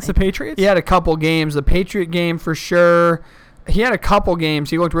 yards against the Patriots? He had a couple games. The Patriot game for sure. He had a couple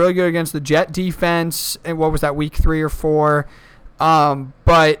games. He looked really good against the Jet defense. And what was that, week 3 or 4?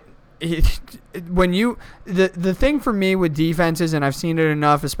 But the thing for me with defenses, and I've seen it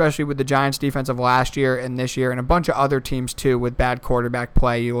enough, especially with the Giants defense of last year and this year, and a bunch of other teams too with bad quarterback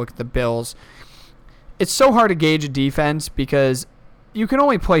play. You look at the Bills. It's so hard to gauge a defense because you can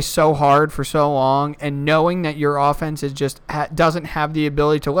only play so hard for so long, and knowing that your offense is just doesn't have the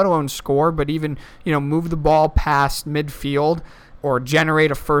ability to, let alone score, but even move the ball past midfield or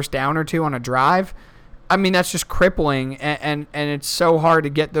generate a first down or two on a drive. I mean, that's just crippling, and it's so hard to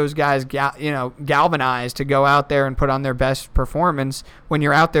get those guys galvanized to go out there and put on their best performance when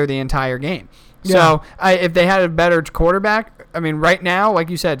you're out there the entire game. Yeah. So if they had a better quarterback, I mean, right now, like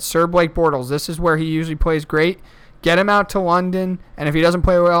you said, Sir Blake Bortles, this is where he usually plays great. Get him out to London, and if he doesn't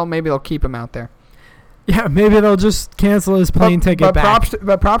play well, maybe they'll keep him out there. Yeah, maybe they'll just cancel his plane ticket back.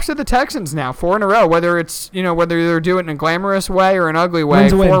 Props to the Texans now, 4 in a row. Whether it's whether they're doing it in a glamorous way or an ugly way,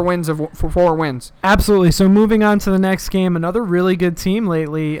 4 wins. Absolutely. So moving on to the next game, another really good team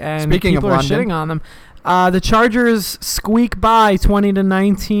lately, and people are shitting on them. The Chargers squeak by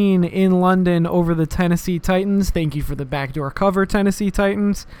 20-19 in London over the Tennessee Titans. Thank you for the backdoor cover, Tennessee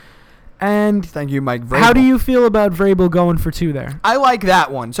Titans. And thank you, Mike Vrabel. How do you feel about Vrabel going for 2 there? I like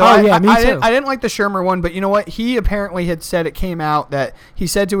that one. So me too. I didn't like the Shermer one, but you know what? He apparently had said, it came out that he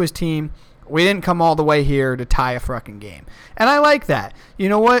said to his team, we didn't come all the way here to tie a fucking game. And I like that. You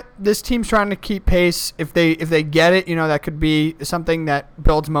know what? This team's trying to keep pace. If they get it, that could be something that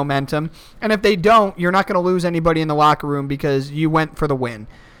builds momentum. And if they don't, you're not going to lose anybody in the locker room because you went for the win.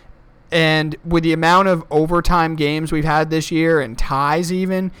 And with the amount of overtime games we've had this year and ties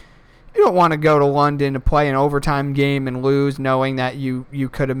even, you don't want to go to London to play an overtime game and lose knowing that you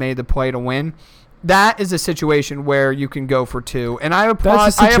could have made the play to win. That is a situation where you can go for 2. And I applaud.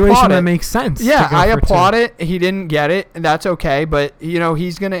 That's a situation that makes sense. Yeah, I applaud it. He didn't get it, and that's okay. But,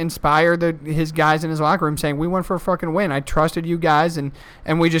 he's going to inspire his guys in his locker room saying, we went for a fucking win. I trusted you guys, and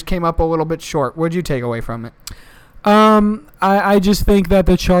we just came up a little bit short. What did you take away from it? I just think that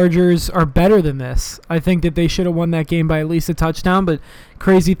the Chargers are better than this. I think that they should have won that game by at least a touchdown, but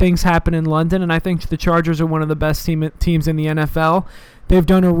crazy things happen in London, and I think the Chargers are one of the best teams in the NFL. They've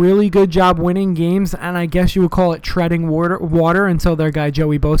done a really good job winning games, and I guess you would call it treading water until their guy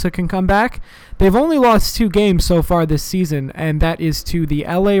Joey Bosa can come back. They've only lost 2 games so far this season, and that is to the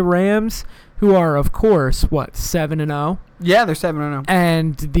LA Rams, who are, of course, 7-0? Yeah, they're 7-0.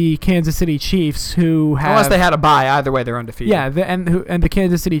 And the Kansas City Chiefs, who have... Unless they had a bye. Either way, they're undefeated. Yeah, and the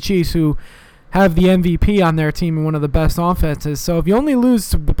Kansas City Chiefs, who have the MVP on their team and one of the best offenses. So if you only lose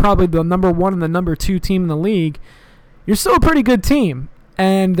to probably the number 1 and the number 2 team in the league, you're still a pretty good team.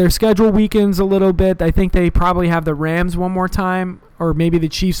 And their schedule weakens a little bit. I think they probably have the Rams one more time, or maybe the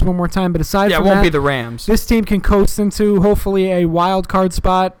Chiefs one more time. But aside from that, it won't be the Rams. This team can coast into hopefully a wild card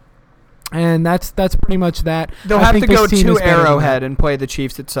spot, and that's pretty much that. They'll have to go to Arrowhead and play the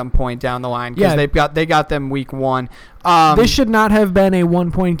Chiefs at some point down the line because they got them week 1. This should not have been a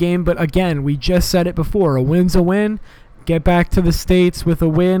 1-point game, but again, we just said it before: a win's a win. Get back to the States with a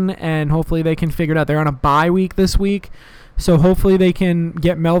win, and hopefully they can figure it out. They're on a bye week this week. So hopefully they can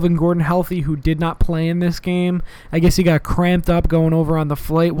get Melvin Gordon healthy, who did not play in this game. I guess he got cramped up going over on the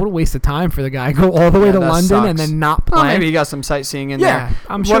flight. What a waste of time for the guy. Go all the way to London sucks. And then not play. Well, maybe he got some sightseeing in there. Yeah,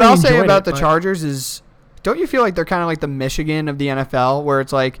 I'm sure what I'll say about the Chargers is, don't you feel like they're kind of like the Michigan of the NFL, where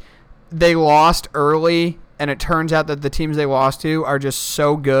it's like they lost early, and it turns out that the teams they lost to are just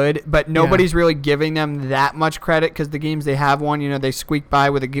so good, but nobody's really giving them that much credit because the games they have won, they squeak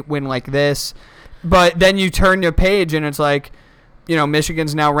by with a win like this. But then you turn your page and it's like,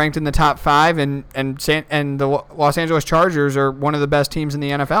 Michigan's now ranked in the top 5, and the Los Angeles Chargers are one of the best teams in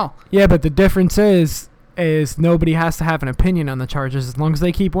the NFL. Yeah, but the difference is nobody has to have an opinion on the Chargers. As long as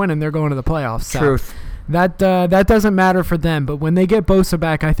they keep winning, they're going to the playoffs. So Truth. That doesn't matter for them. But when they get Bosa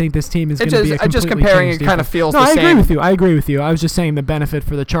back, I think this team is going to be a completely just comparing, it kind of feels the same. I agree with you. I was just saying the benefit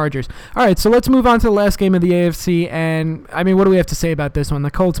for the Chargers. All right, so let's move on to the last game of the AFC. And, what do we have to say about this one?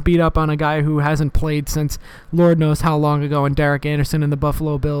 The Colts beat up on a guy who hasn't played since Lord knows how long ago, and Derek Anderson and the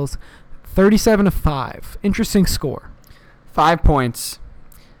Buffalo Bills, 37-5. Interesting score. 5 points.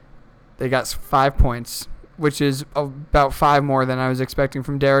 They got 5 points, which is about 5 more than I was expecting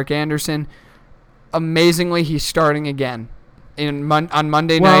from Derek Anderson. Amazingly, he's starting again on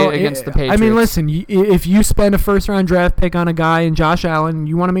Monday night against the Patriots. Listen, if you spend a first-round draft pick on a guy in Josh Allen,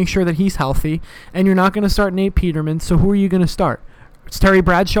 you want to make sure that he's healthy, and you're not going to start Nate Peterman, so who are you going to start? It's Terry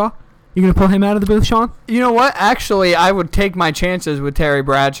Bradshaw? You're going to pull him out of the booth, Sean? You know what? Actually, I would take my chances with Terry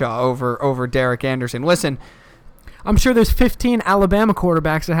Bradshaw over Derek Anderson. Listen, I'm sure there's 15 Alabama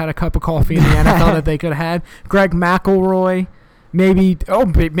quarterbacks that had a cup of coffee in the NFL that they could have had. Greg McElroy,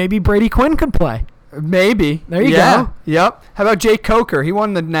 maybe Brady Quinn could play. Maybe. There you go. Yep. How about Jake Coker? He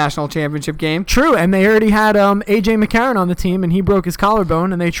won the national championship game. True, and they already had A.J. McCarron on the team, and he broke his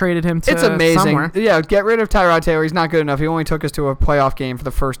collarbone, and they traded him to somewhere. It's amazing. Yeah, get rid of Tyrod Taylor. He's not good enough. He only took us to a playoff game for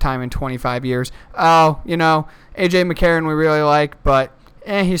the first time in 25 years. A.J. McCarron we really like, but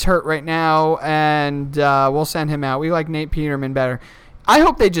he's hurt right now, and we'll send him out. We like Nate Peterman better. I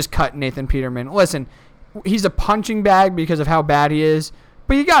hope they just cut Nathan Peterman. Listen, he's a punching bag because of how bad he is,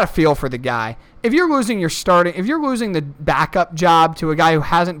 but you got to feel for the guy. If you're losing the backup job to a guy who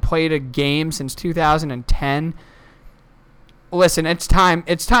hasn't played a game since 2010, listen, it's time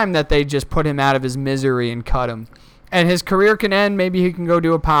that they just put him out of his misery and cut him. And his career can end. Maybe he can go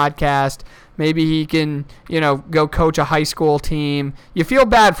do a podcast. Maybe he can, go coach a high school team. You feel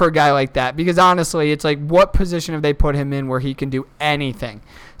bad for a guy like that because honestly, it's like, what position have they put him in where he can do anything?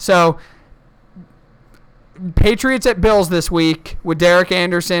 So, Patriots at Bills this week with Derek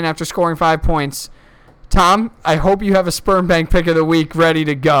Anderson after scoring 5 points. Tom, I hope you have a sperm bank pick of the week ready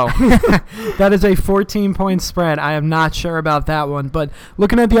to go. That is a 14-point spread. I am not sure about that one. But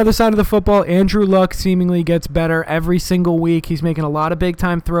looking at the other side of the football, Andrew Luck seemingly gets better every single week. He's making a lot of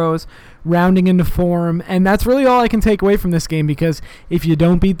big-time throws, rounding into form. And that's really all I can take away from this game, because if you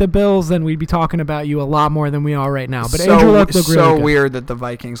don't beat the Bills, then we'd be talking about you a lot more than we are right now. But Andrew Luck looked really good. So weird that the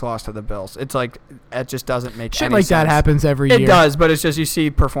Vikings lost to the Bills. It's like, it just doesn't make Shit any like sense. that happens every year. It does, but it's just you see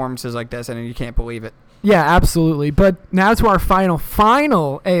performances like this and you can't believe it. Yeah, absolutely. But now to our final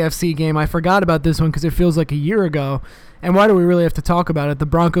AFC game. I forgot about this one because it feels like a year ago. And why do we really have to talk about it? The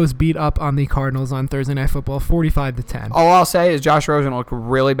Broncos beat up on the Cardinals on Thursday Night Football, 45-10. All I'll say is Josh Rosen looked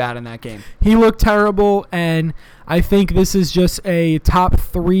really bad in that game. He looked terrible, and I think this is just a top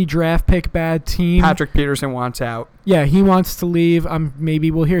 3 draft pick bad team. Patrick Peterson wants out. Yeah, he wants to leave. Maybe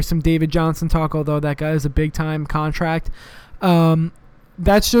we'll hear some David Johnson talk, although that guy has a big-time contract.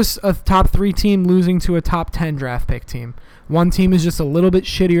 That's just a top 3 team losing to a top 10 draft pick team. One team is just a little bit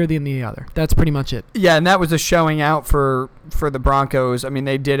shittier than the other. That's pretty much it. Yeah, and that was a showing out for the Broncos. I mean,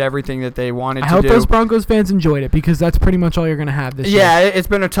 they did everything that they wanted to do. I hope those Broncos fans enjoyed it, because that's pretty much all you're going to have this year. Yeah, it's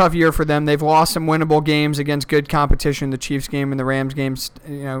been a tough year for them. They've lost some winnable games against good competition. The Chiefs game and the Rams games,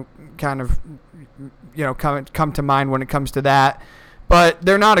 kind of, come to mind when it comes to that. But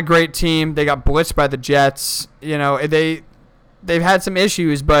they're not a great team. They got blitzed by the Jets. They've had some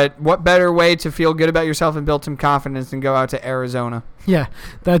issues, but what better way to feel good about yourself and build some confidence than go out to Arizona? Yeah,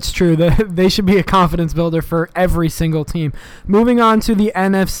 that's true. They should be a confidence builder for every single team. Moving on to the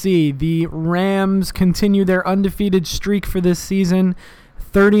NFC, the Rams continue their undefeated streak for this season,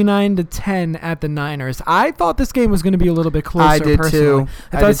 39-10 at the Niners. I thought this game was going to be a little bit closer. I did personally. too.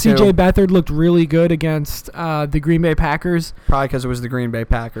 I thought C.J. Beathard looked really good against the Green Bay Packers. Probably because it was the Green Bay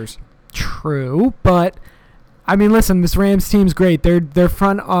Packers. True, but I mean, listen, this Rams team's great. Their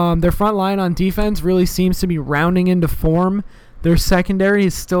front line on defense really seems to be rounding into form. Their secondary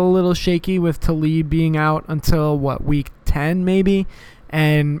is still a little shaky with Talib being out until week 10 maybe,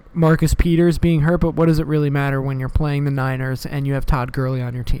 and Marcus Peters being hurt. But what does it really matter when you're playing the Niners and you have Todd Gurley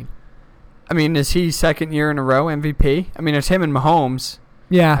on your team? I mean, is he second year in a row MVP? I mean, it's him and Mahomes.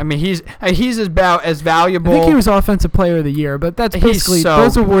 Yeah. I mean, he's about as valuable. I think he was Offensive Player of the Year, but that's basically,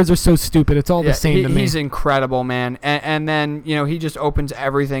 those awards are so stupid. It's all the same to me. He's incredible, man. And then, he just opens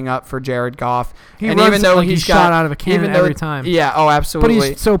everything up for Jared Goff. He runs even though like he's shot out of a cannon every time. Yeah, oh, absolutely. But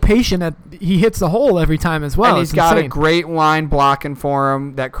he's so patient that he hits the hole every time as well. And he's got a great line blocking for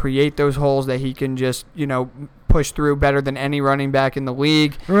him that create those holes that he can just, push through better than any running back in the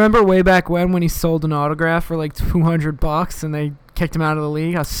league. Remember way back when he sold an autograph for like $200 and they kicked him out of the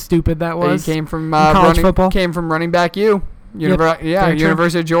league? How stupid that was. He came from college football. Came from running back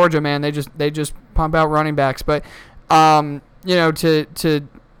University of Georgia, man. They just pump out running backs. But to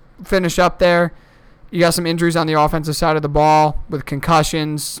finish up there, you got some injuries on the offensive side of the ball with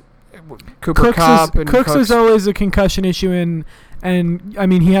concussions. Cooks is always a concussion issue, and I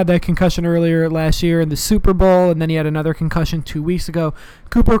mean, he had that concussion earlier last year in the Super Bowl, and then he had another concussion 2 weeks ago.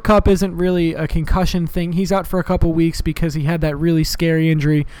 Cooper Kupp isn't really a concussion thing. He's out for a couple weeks because he had that really scary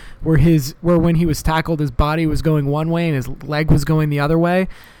injury where when he was tackled, his body was going one way and his leg was going the other way.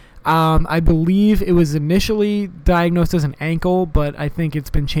 I believe it was initially diagnosed as an ankle, but I think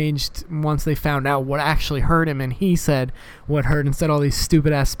it's been changed once they found out what actually hurt him, and he said what hurt instead of all these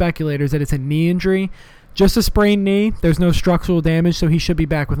stupid-ass speculators that it's a knee injury. Just a sprained knee. There's no structural damage, so he should be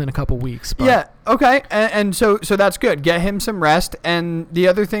back within a couple weeks. But. Yeah, okay, and so that's good. Get him some rest. And the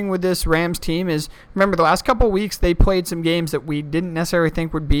other thing with this Rams team is, remember, the last couple weeks they played some games that we didn't necessarily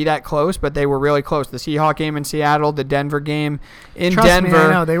think would be that close, but they were really close. The Seahawks game in Seattle, the Denver game in Denver. Me,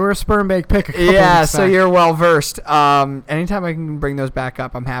 I know. They were a sperm bake pick a couple weeks back. So you're well versed. Anytime I can bring those back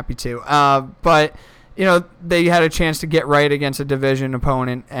up, I'm happy to. But they had a chance to get right against a division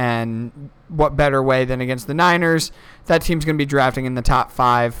opponent, and what better way than against the Niners? That team's going to be drafting in the top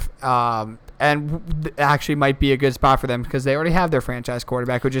 5, and actually might be a good spot for them because they already have their franchise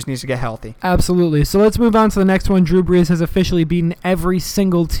quarterback who just needs to get healthy. Absolutely. So let's move on to the next one. Drew Brees has officially beaten every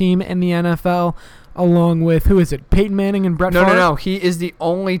single team in the NFL, along with, who is it, Peyton Manning and Brett Favre? No. He is the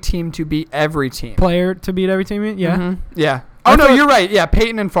only team to beat every team. Player to beat every team? Yeah. Mm-hmm. Yeah. Oh, no, you're right. Yeah,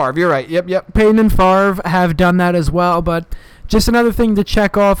 Peyton and Favre. You're right. Yep. Peyton and Favre have done that as well, but just another thing to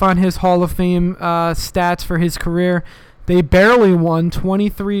check off on his Hall of Fame stats for his career. They barely won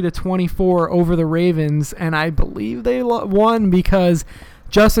 23-24 over the Ravens, and I believe they won because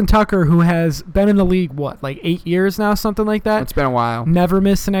Justin Tucker, who has been in the league, 8 years now, something like that? It's been a while. Never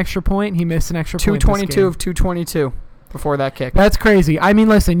missed an extra point. He missed an extra point. 222 of 222 before that kick. That's crazy. I mean,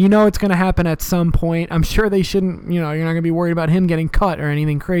 listen, it's going to happen at some point. I'm sure they shouldn't, you're not going to be worried about him getting cut or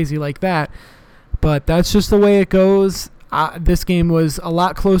anything crazy like that. but that's just the way it goes. This game was a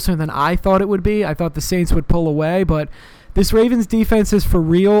lot closer than I thought it would be. I thought the Saints would pull away, but this Ravens defense is for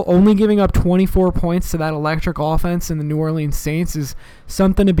real. Only giving up 24 points to that electric offense in the New Orleans Saints is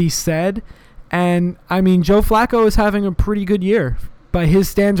something to be said. And, I mean, Joe Flacco is having a pretty good year by his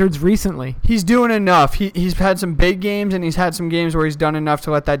standards recently. He's doing enough. He's had some big games, and he's had some games where he's done enough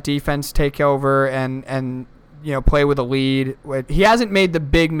to let that defense take over and play with a lead. He hasn't made the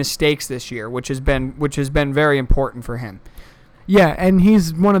big mistakes this year, which has been very important for him. Yeah, and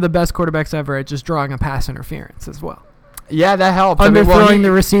he's one of the best quarterbacks ever at just drawing a pass interference as well. Yeah, that helps. Underthrowing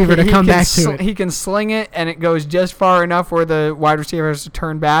the receiver to come back to it. He can sling it, and it goes just far enough where the wide receiver has to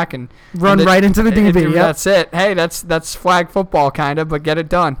turn back and run right into the DB. Yep. That's it. Hey, that's flag football kind of, but get it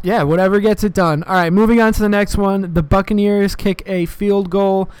done. Yeah, whatever gets it done. All right, moving on to the next one. The Buccaneers kick a field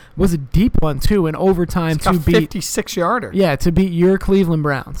goal. Was a deep one too in overtime to beat 56-yarder. Yeah, to beat your Cleveland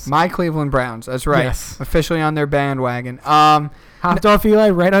Browns. My Cleveland Browns. That's right. Yes. Officially on their bandwagon. Hopped off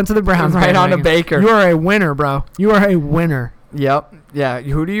Eli right onto the Browns. Right on to Baker. You are a winner, bro. You are a winner. Yep. Yeah.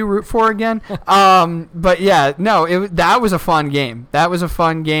 Who do you root for again? But yeah, no. That was a fun game.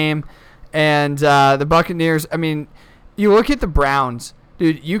 And the Buccaneers. I mean, you look at the Browns,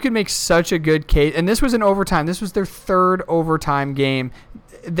 dude. You could make such a good case. And this was an overtime. This was their third overtime game.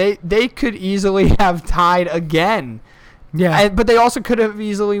 They could easily have tied again. Yeah, but they also could have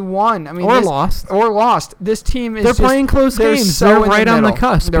easily won. I mean, lost. This team is. They're playing close games. They're right on the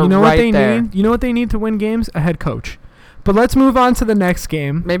cusp. You know what they need? You know what they need to win games? A head coach. But let's move on to the next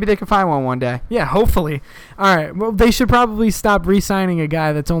game. Maybe they can find one day. Yeah, hopefully. All right. Well, they should probably stop re-signing a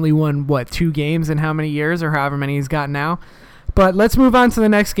guy that's only won 2 games in how many years or however many he's got now. But let's move on to the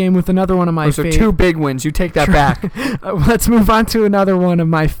next game with another one of my favorite. Those are 2 big wins. You take that back. Let's move on to another one of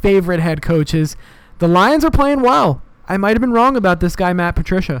my favorite head coaches. The Lions are playing well. I might have been wrong about this guy, Matt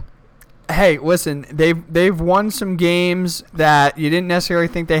Patricia. Hey, listen, they've won some games that you didn't necessarily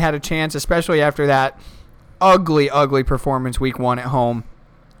think they had a chance, especially after that ugly performance week 1 at home.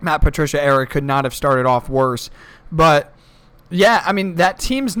 Matt Patricia era could not have started off worse. But, yeah, I mean, that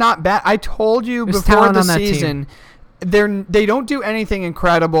team's not bad. I told you before the season, they don't do anything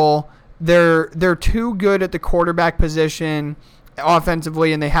incredible. They're too good at the quarterback position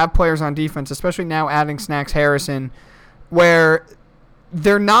offensively, and they have players on defense, especially now adding Snacks Harrison, where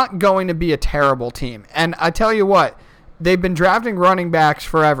they're not going to be a terrible team. And I tell you what, they've been drafting running backs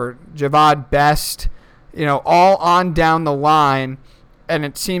forever. Javad Best, all on down the line, and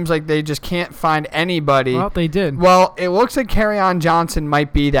it seems like they just can't find anybody. Well, they did. Well, it looks like Kerryon Johnson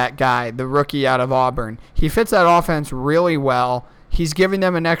might be that guy, the rookie out of Auburn. He fits that offense really well. He's giving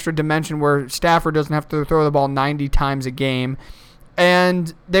them an extra dimension where Stafford doesn't have to throw the ball 90 times a game.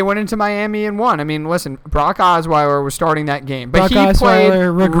 And they went into Miami and won. I mean, listen, Brock Osweiler was starting that game. But Brock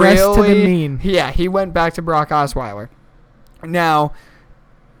Osweiler regressed to the mean. Yeah, he went back to Brock Osweiler. Now,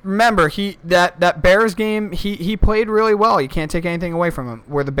 remember, that Bears game, he played really well. You can't take anything away from him.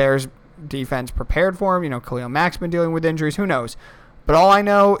 Where the Bears defense prepared for him, Khalil Mack's been dealing with injuries, who knows. But all I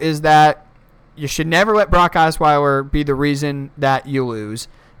know is that you should never let Brock Osweiler be the reason that you lose.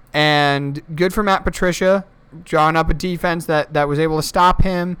 And good for Matt Patricia, drawing up a defense that was able to stop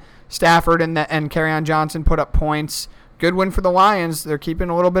him. Stafford and Kerryon Johnson put up points. Good win for the Lions. They're keeping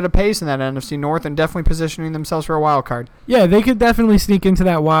a little bit of pace in that NFC North and definitely positioning themselves for a wild card. Yeah, they could definitely sneak into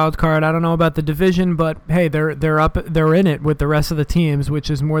that wild card. I don't know about the division, but hey, they're in it with the rest of the teams, which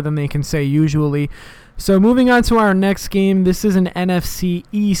is more than they can say usually. So moving on to our next game, this is an NFC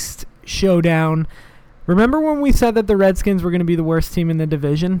East showdown. Remember when we said that the Redskins were going to be the worst team in the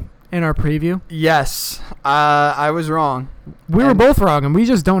division in our preview? Yes, I was wrong. We were both wrong, and we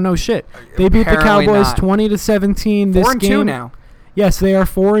just don't know shit. They beat the Cowboys 20-17. 4-2 now. Yes, they are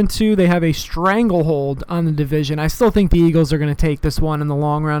 4-2. They have a stranglehold on the division. I still think the Eagles are going to take this one in the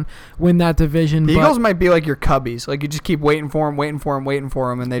long run, win that division. The Eagles might be like your Cubbies. Like you just keep waiting for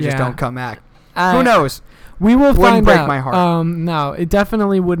them, and they just don't come back. Who knows? We will find out. Wouldn't break my heart. No, it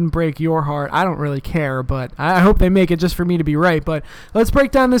definitely wouldn't break your heart. I don't really care, but I hope they make it just for me to be right. But let's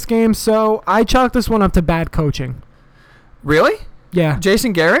break down this game. So I chalked this one up to bad coaching. Really? Yeah.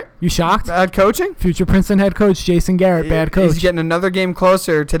 Jason Garrett? You shocked? Bad coaching? Future Princeton head coach Jason Garrett, bad coach. He's getting another game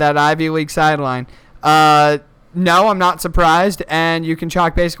closer to that Ivy League sideline. No, I'm not surprised. And you can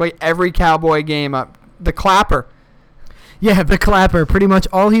chalk basically every Cowboy game up. The clapper. Yeah, the clapper. Pretty much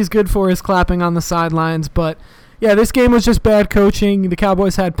all he's good for is clapping on the sidelines. But, yeah, this game was just bad coaching. The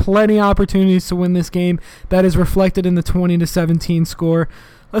Cowboys had plenty of opportunities to win this game. That is reflected in the 20-17 score.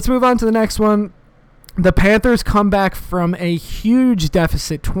 Let's move on to the next one. The Panthers come back from a huge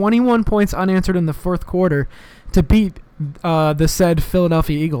deficit, 21 points unanswered in the fourth quarter, to beat the said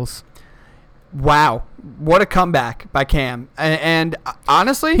Philadelphia Eagles. wow, what a comeback by Cam. And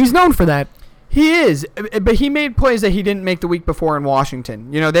honestly, he's known for that. He is, but he made plays that he didn't make the week before in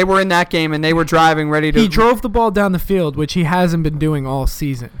Washington. They were in that game and they were driving ready to. He drove the ball down the field, which he hasn't been doing all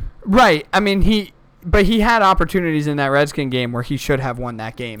season. Right. I mean, he had opportunities in that Redskin game where he should have won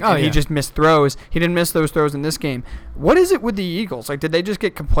that game. Oh, He just missed throws. He didn't miss those throws in this game. What is it with the Eagles? Like, did they just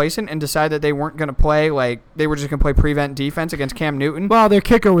get complacent and decide that they weren't going to play, like, they were just going to play prevent defense against Cam Newton? Well, their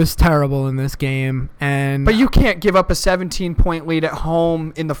kicker was terrible in this game. But you can't give up a 17-point lead at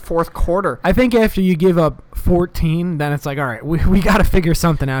home in the fourth quarter. I think after you give up 14, then it's like, all right, we got to figure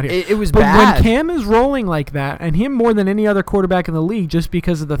something out here. It was but bad. When Cam is rolling like that, and him more than any other quarterback in the league, just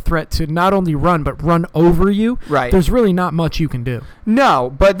because of the threat to not only run, but run over you, right. There's really not much you can do.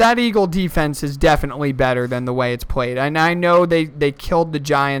 No, but that Eagle defense is definitely better than the way it's played. And I know they killed the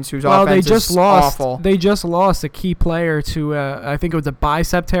Giants, whose offense is awful. They just lost a key player to, I think it was a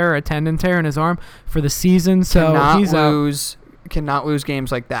bicep tear or a tendon tear in his arm for the season. So cannot lose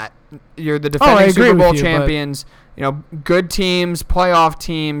games like that. You're the defending Super Bowl champions. Good teams, playoff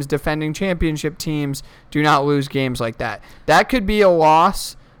teams, defending championship teams do not lose games like that. That could be a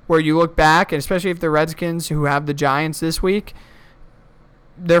loss where you look back, and especially if the Redskins, who have the Giants this week,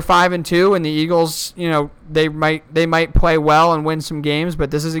 they're 5-2, and the Eagles, they might play well and win some games, but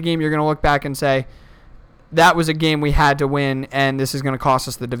this is a game you're going to look back and say, that was a game we had to win, and this is going to cost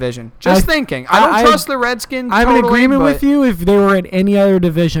us the division. Thinking. I don't trust the Redskins I'm totally, in agreement with you if they were in any other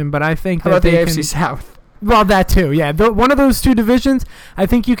division, but I think how that about the AFC South? Well, that too, yeah. One of those two divisions, I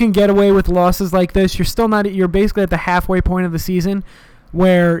think you can get away with losses like this. You're basically at the halfway point of the season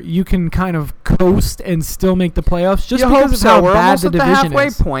where you can kind of coast and still make the playoffs just because of how bad the division is. We're almost at the halfway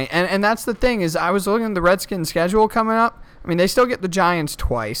point, and that's the thing is I was looking at the Redskins' schedule coming up. I mean, they still get the Giants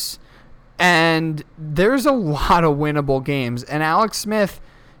twice, and there's a lot of winnable games. And Alex Smith,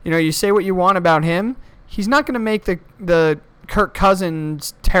 you say what you want about him, he's not going to make the Kirk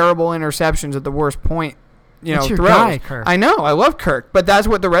Cousins terrible interceptions at the worst point. It's your throws. guy, Kirk. I know, I love Kirk, but that's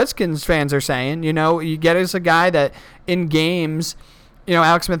what the Redskins fans are saying. You get as a guy that in games.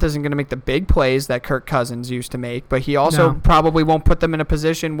 Alex Smith isn't going to make the big plays that Kirk Cousins used to make, but he also probably won't put them in a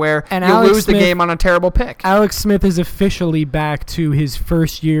position where you lose the game on a terrible pick. Alex Smith is officially back to his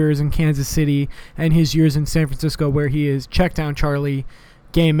first years in Kansas City and his years in San Francisco, where he is check down Charlie,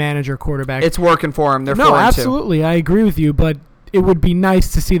 game manager, quarterback. It's working for him. They're 4-2. Absolutely. I agree with you, but it would be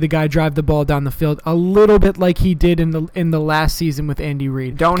nice to see the guy drive the ball down the field a little bit like he did in the last season with Andy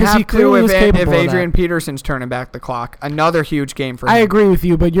Reid. Don't have to if Adrian Peterson's turning back the clock. Another huge game for him. I agree with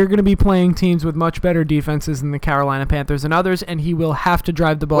you, but you're going to be playing teams with much better defenses than the Carolina Panthers and others, and he will have to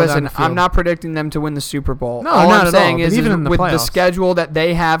drive the ball down the field. I'm not predicting them to win the Super Bowl. No, all not I'm saying is even in the with playoffs. the schedule that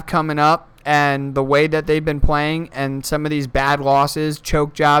they have coming up and the way that they've been playing and some of these bad losses,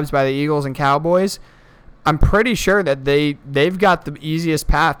 choke jobs by the Eagles and Cowboys, I'm pretty sure that they've got the easiest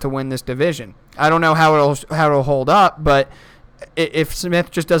path to win this division. I don't know how it'll hold up, but if Smith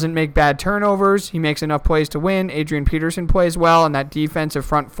just doesn't make bad turnovers, he makes enough plays to win. Adrian Peterson plays well, and that defensive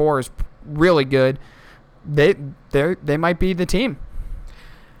front four is really good. They might be the team.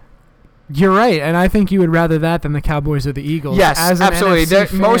 You're right, and I think you would rather that than the Cowboys or the Eagles. Yes, as an absolutely. NFC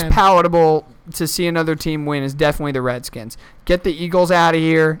The most palatable to see another team win is definitely the Redskins. Get the Eagles out of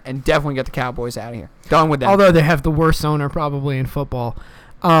here, and definitely get the Cowboys out of here. Done with them. Although they have the worst owner probably in football.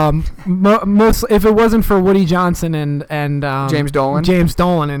 Most if it wasn't for Woody Johnson and James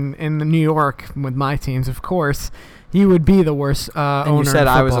Dolan in New York with my teams, of course, he would be the worst owner. And you said in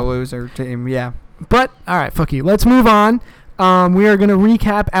I was a football. loser team, yeah. But all right, fuck you. Let's move on. We are going to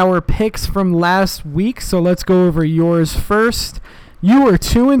recap our picks from last week, so let's go over yours first. You were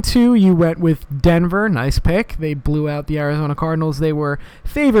 2-2. You went with Denver. Nice pick. They blew out the Arizona Cardinals. They were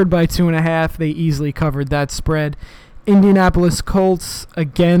favored by 2.5. They easily covered that spread. Indianapolis Colts,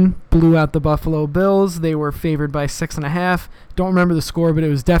 again, blew out the Buffalo Bills. They were favored by 6.5. Don't remember the score, but it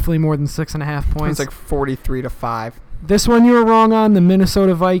was definitely more than 6.5 points. It's like 43-5. This one you were wrong on. The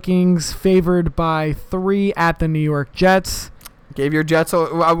Minnesota Vikings favored by 3 at the New York Jets. Gave your Jets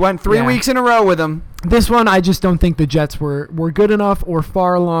I went 3 weeks in a row with them. This one, I just don't think the Jets were good enough or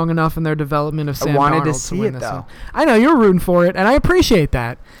far along enough in their development of Sam Darnold. I wanted to see it, though. I know, you're rooting for it, and I appreciate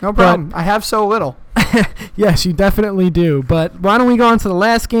that. No problem. I have so little. Yes, you definitely do. But why don't we go on to the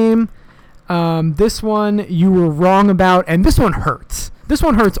last game? This one you were wrong about, and this one hurts. This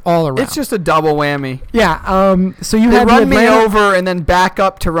one hurts all around. It's just a double whammy. Yeah. So you had run me over and then back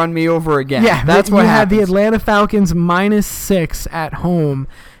up to run me over again. Yeah, that's what happens. You had the Atlanta Falcons -6 at home,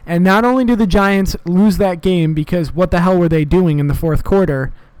 and not only do the Giants lose that game because what the hell were they doing in the fourth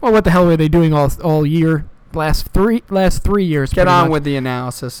quarter? Well, what the hell were they doing all year? Last three years. Get on with the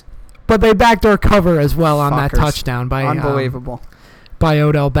analysis. But they backdoor cover as well on that Fuckers. touchdown by Unbelievable. by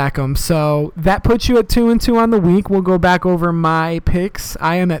Odell Beckham. So that puts you at 2-2 on the week. We'll go back over my picks.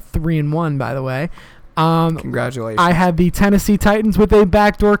 I am at 3-1, by the way. Congratulations. I had the Tennessee Titans with a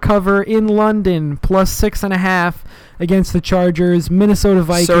backdoor cover in London, plus 6.5 against the Chargers. Minnesota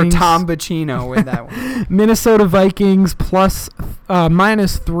Vikings. Sir Tom Bacino with that one. Minnesota Vikings plus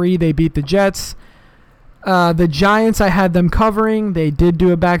 -3. They beat the Jets. The Giants, I had them covering. They did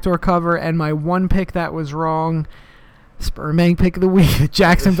do a backdoor cover, and my one pick that was wrong, Spermang pick of the week,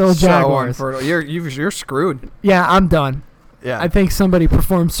 Jacksonville Jaguars. So unfertile. You're screwed. Yeah, I'm done. Yeah. I think somebody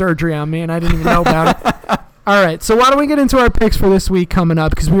performed surgery on me, and I didn't even know about it. All right, so why don't we get into our picks for this week coming up,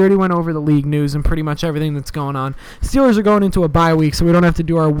 because we already went over the league news and pretty much everything that's going on. Steelers are going into a bye week, so we don't have to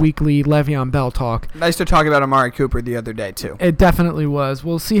do our weekly Le'Veon Bell talk. Nice to talk about Amari Cooper the other day, too. It definitely was.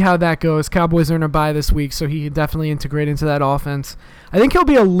 We'll see how that goes. Cowboys are in a bye this week, so he can definitely integrate into that offense. I think he'll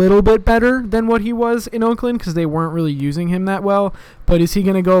be a little bit better than what he was in Oakland because they weren't really using him that well. But is he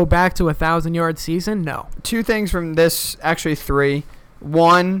going to go back to a 1,000-yard season? No. Two things from this, actually three.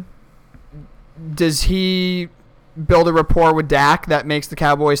 One, does he build a rapport with Dak that makes the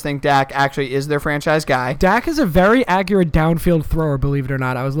Cowboys think Dak actually is their franchise guy? Dak is a very accurate downfield thrower, believe it or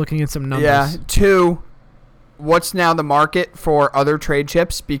not. I was looking at some numbers. Yeah. Two, what's now the market for other trade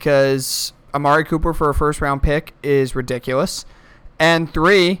chips? Because Amari Cooper for a first-round pick is ridiculous. And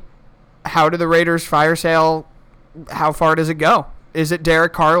three, how do the Raiders fire sale, how far does it go? Is it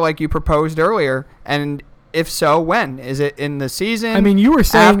Derek Carr like you proposed earlier? And if so, when? Is it in the season? I mean, you were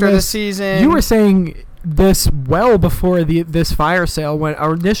saying after this, the season? You were saying this well before this fire sale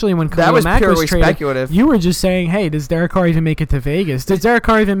or initially when Khalil Mack was traded. Speculative. You were just saying, hey, does Derek Carr even make it to Vegas? Does Derek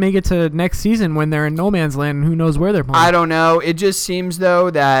Carr even make it to next season when they're in no man's land and who knows where they're playing? I don't know. It just seems,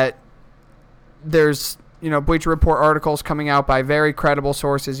 though, that there's Bleacher Report articles coming out by very credible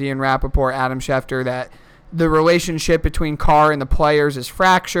sources, Ian Rappaport, Adam Schefter, that the relationship between Carr and the players is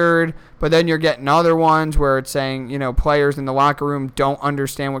fractured, but then you're getting other ones where it's saying, players in the locker room don't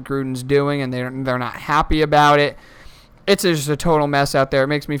understand what Gruden's doing and they're not happy about it. It's just a total mess out there. It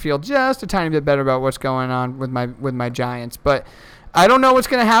makes me feel just a tiny bit better about what's going on with my Giants. But I don't know what's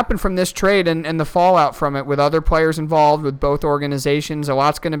going to happen from this trade and the fallout from it with other players involved, with both organizations. A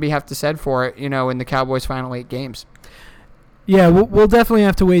lot's going to have to said for it, in the Cowboys' final 8 games. Yeah, we'll definitely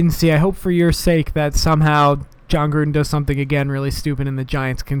have to wait and see. I hope for your sake that somehow John Gruden does something again really stupid and the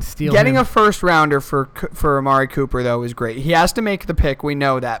Giants can steal Getting him. a first-rounder for Amari Cooper, though, is great. He has to make the pick. We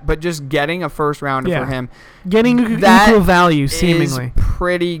know that. But just getting a first-rounder for him, getting equal value, seemingly. is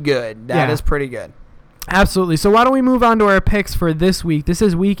pretty good. That is pretty good. Absolutely. So why don't we move on to our picks for this week? This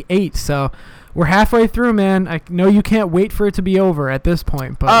is week 8, so we're halfway through, man. I know you can't wait for it to be over at this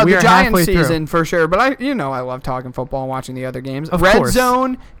point, but we are halfway through. The Giants season for sure. But I love talking football and watching the other games. Of Red course.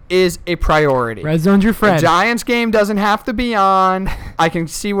 Zone is a priority. Red Zone's your friend. The Giants game doesn't have to be on. I can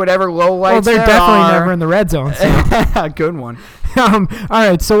see whatever low lights they're definitely never in the red zone. So. Good one. All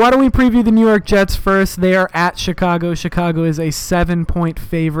right, so why don't we preview the New York Jets first? They are at Chicago. Chicago is a 7-point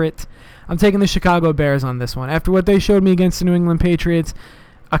favorite. I'm taking the Chicago Bears on this one. After what they showed me against the New England Patriots,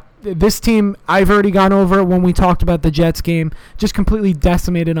 this team, I've already gone over it when we talked about the Jets game, just completely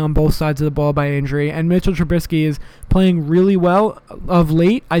decimated on both sides of the ball by injury. And Mitchell Trubisky is playing really well of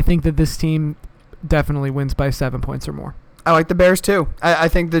late. I think that this team definitely wins by 7 points or more. I like the Bears too. I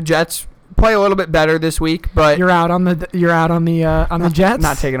think the Jets play a little bit better this week, but you're out on the Jets.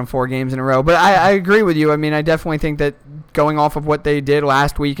 Not taking them 4 games in a row, but I agree with you. I mean, I definitely think that going off of what they did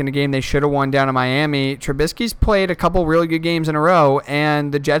last week in a game they should have won down in Miami, Trubisky's played a couple really good games in a row,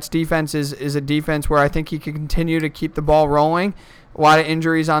 and the Jets defense is a defense where I think he can continue to keep the ball rolling. A lot of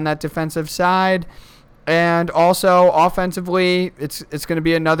injuries on that defensive side. And also offensively, it's going to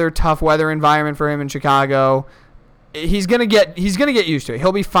be another tough weather environment for him in Chicago. He's gonna get used to it.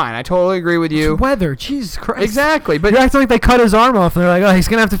 He'll be fine. I totally agree with you. It's weather, Jesus Christ. Exactly, but you're acting like they cut his arm off, and they're like, "Oh, he's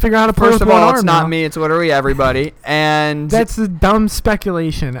gonna have to figure out how to play with one arm." First of all, it's not now. me. It's literally everybody, and that's the dumb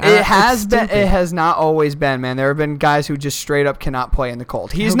speculation. It has been. It has not always been, man. There have been guys who just straight up cannot play in the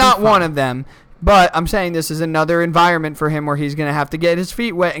cold. He's not one of them, but I'm saying this is another environment for him where he's gonna have to get his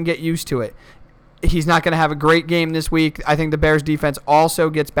feet wet and get used to it. He's not going to have a great game this week. I think the Bears defense also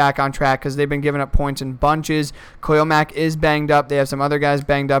gets back on track because they've been giving up points in bunches. Khalil Mack is banged up. They have some other guys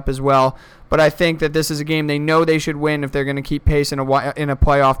banged up as well. But I think that this is a game they know they should win if they're going to keep pace in a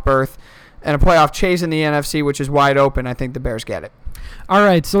playoff berth and a playoff chase in the NFC, which is wide open. I think the Bears get it. All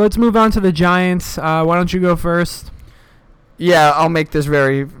right, so let's move on to the Giants. Why don't you go first? Yeah, I'll make this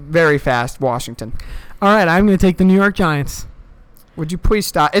very, very fast. Washington. All right, I'm going to take the New York Giants. Would you please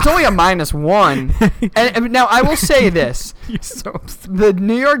stop? It's only a -1. and now I will say this. You're so upset. The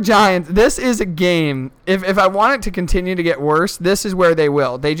New York Giants, this is a game. If I want it to continue to get worse, this is where they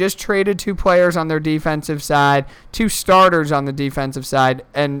will. They just traded 2 players on their defensive side, 2 starters on the defensive side,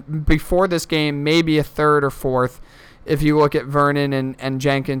 and before this game, maybe a third or fourth, if you look at Vernon and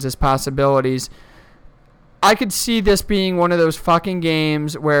Jenkins as possibilities. I could see this being one of those fucking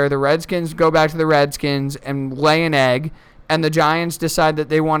games where the Redskins go back to the Redskins and lay an egg, and the Giants decide that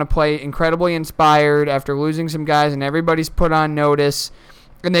they want to play incredibly inspired after losing some guys and everybody's put on notice,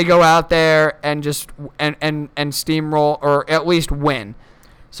 and they go out there and just and steamroll or at least win.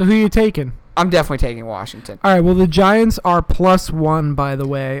 So who are you taking? I'm definitely taking Washington. All right, well, the Giants are +1, by the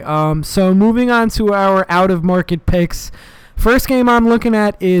way. So moving on to our out-of-market picks. First game I'm looking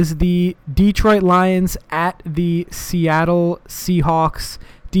at is the Detroit Lions at the Seattle Seahawks.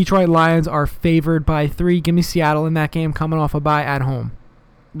 Detroit Lions are favored by 3. Give me Seattle in that game, coming off a bye at home.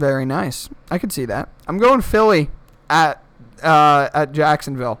 Very nice. I could see that. I'm going Philly at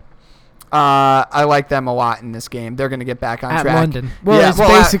Jacksonville. I like them a lot in this game. They're going to get back on at track. London. Well, it's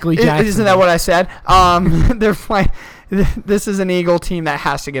basically Jacksonville. Isn't that what I said? They're playing. This is an Eagle team that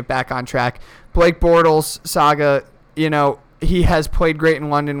has to get back on track. Blake Bortles saga, he has played great in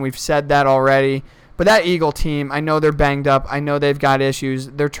London. We've said that already. But that Eagle team, I know they're banged up. I know they've got issues.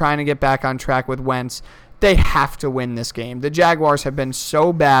 They're trying to get back on track with Wentz. They have to win this game. The Jaguars have been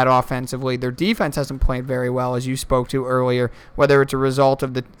so bad offensively. Their defense hasn't played very well, as you spoke to earlier, whether it's a result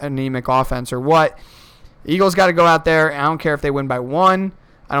of the anemic offense or what. The Eagles got to go out there. I don't care if they win by 1.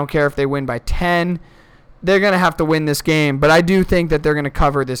 I don't care if they win by 10. They're going to have to win this game. But I do think that they're going to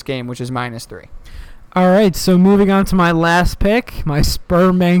cover this game, which is -3. All right, so moving on to my last pick, my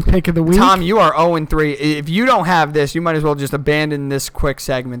Spur-Mang pick of the week. Tom, you are 0-3. If you don't have this, you might as well just abandon this quick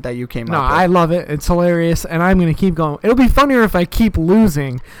segment that you came up with. No, I love it. It's hilarious, and I'm going to keep going. It'll be funnier if I keep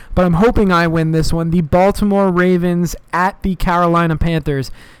losing, but I'm hoping I win this one. The Baltimore Ravens at the Carolina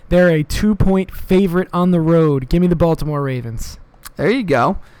Panthers. They're a 2-point favorite on the road. Give me the Baltimore Ravens. There you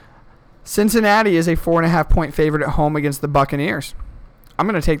go. Cincinnati is a 4.5-point favorite at home against the Buccaneers. I'm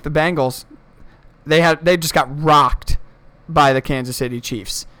going to take the Bengals. They just got rocked by the Kansas City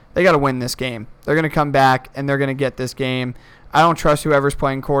Chiefs. They got to win this game. They're going to come back, and they're going to get this game. I don't trust whoever's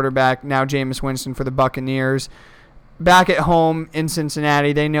playing quarterback. Now Jameis Winston for the Buccaneers. Back at home in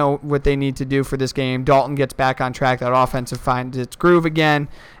Cincinnati, they know what they need to do for this game. Dalton gets back on track. That offensive finds its groove again,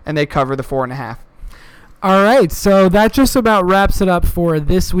 and they cover the 4.5. All right, so that just about wraps it up for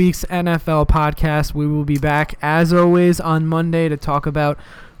this week's NFL podcast. We will be back, as always, on Monday to talk about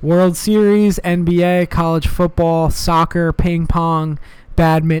World Series, NBA, college football, soccer, ping pong,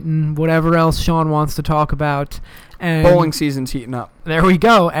 badminton, whatever else Sean wants to talk about. And bowling season's heating up. There we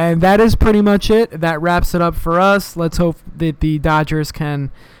go. And that is pretty much it. That wraps it up for us. Let's hope that the Dodgers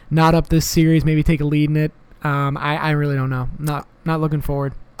can knot up this series, maybe take a lead in it. I really don't know. Not looking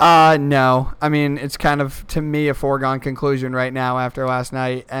forward. No. I mean, it's kind of, to me, a foregone conclusion right now after last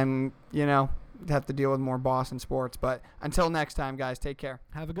night. And, have to deal with more Boston sports. But until next time, guys, take care.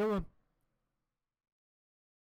 Have a good one.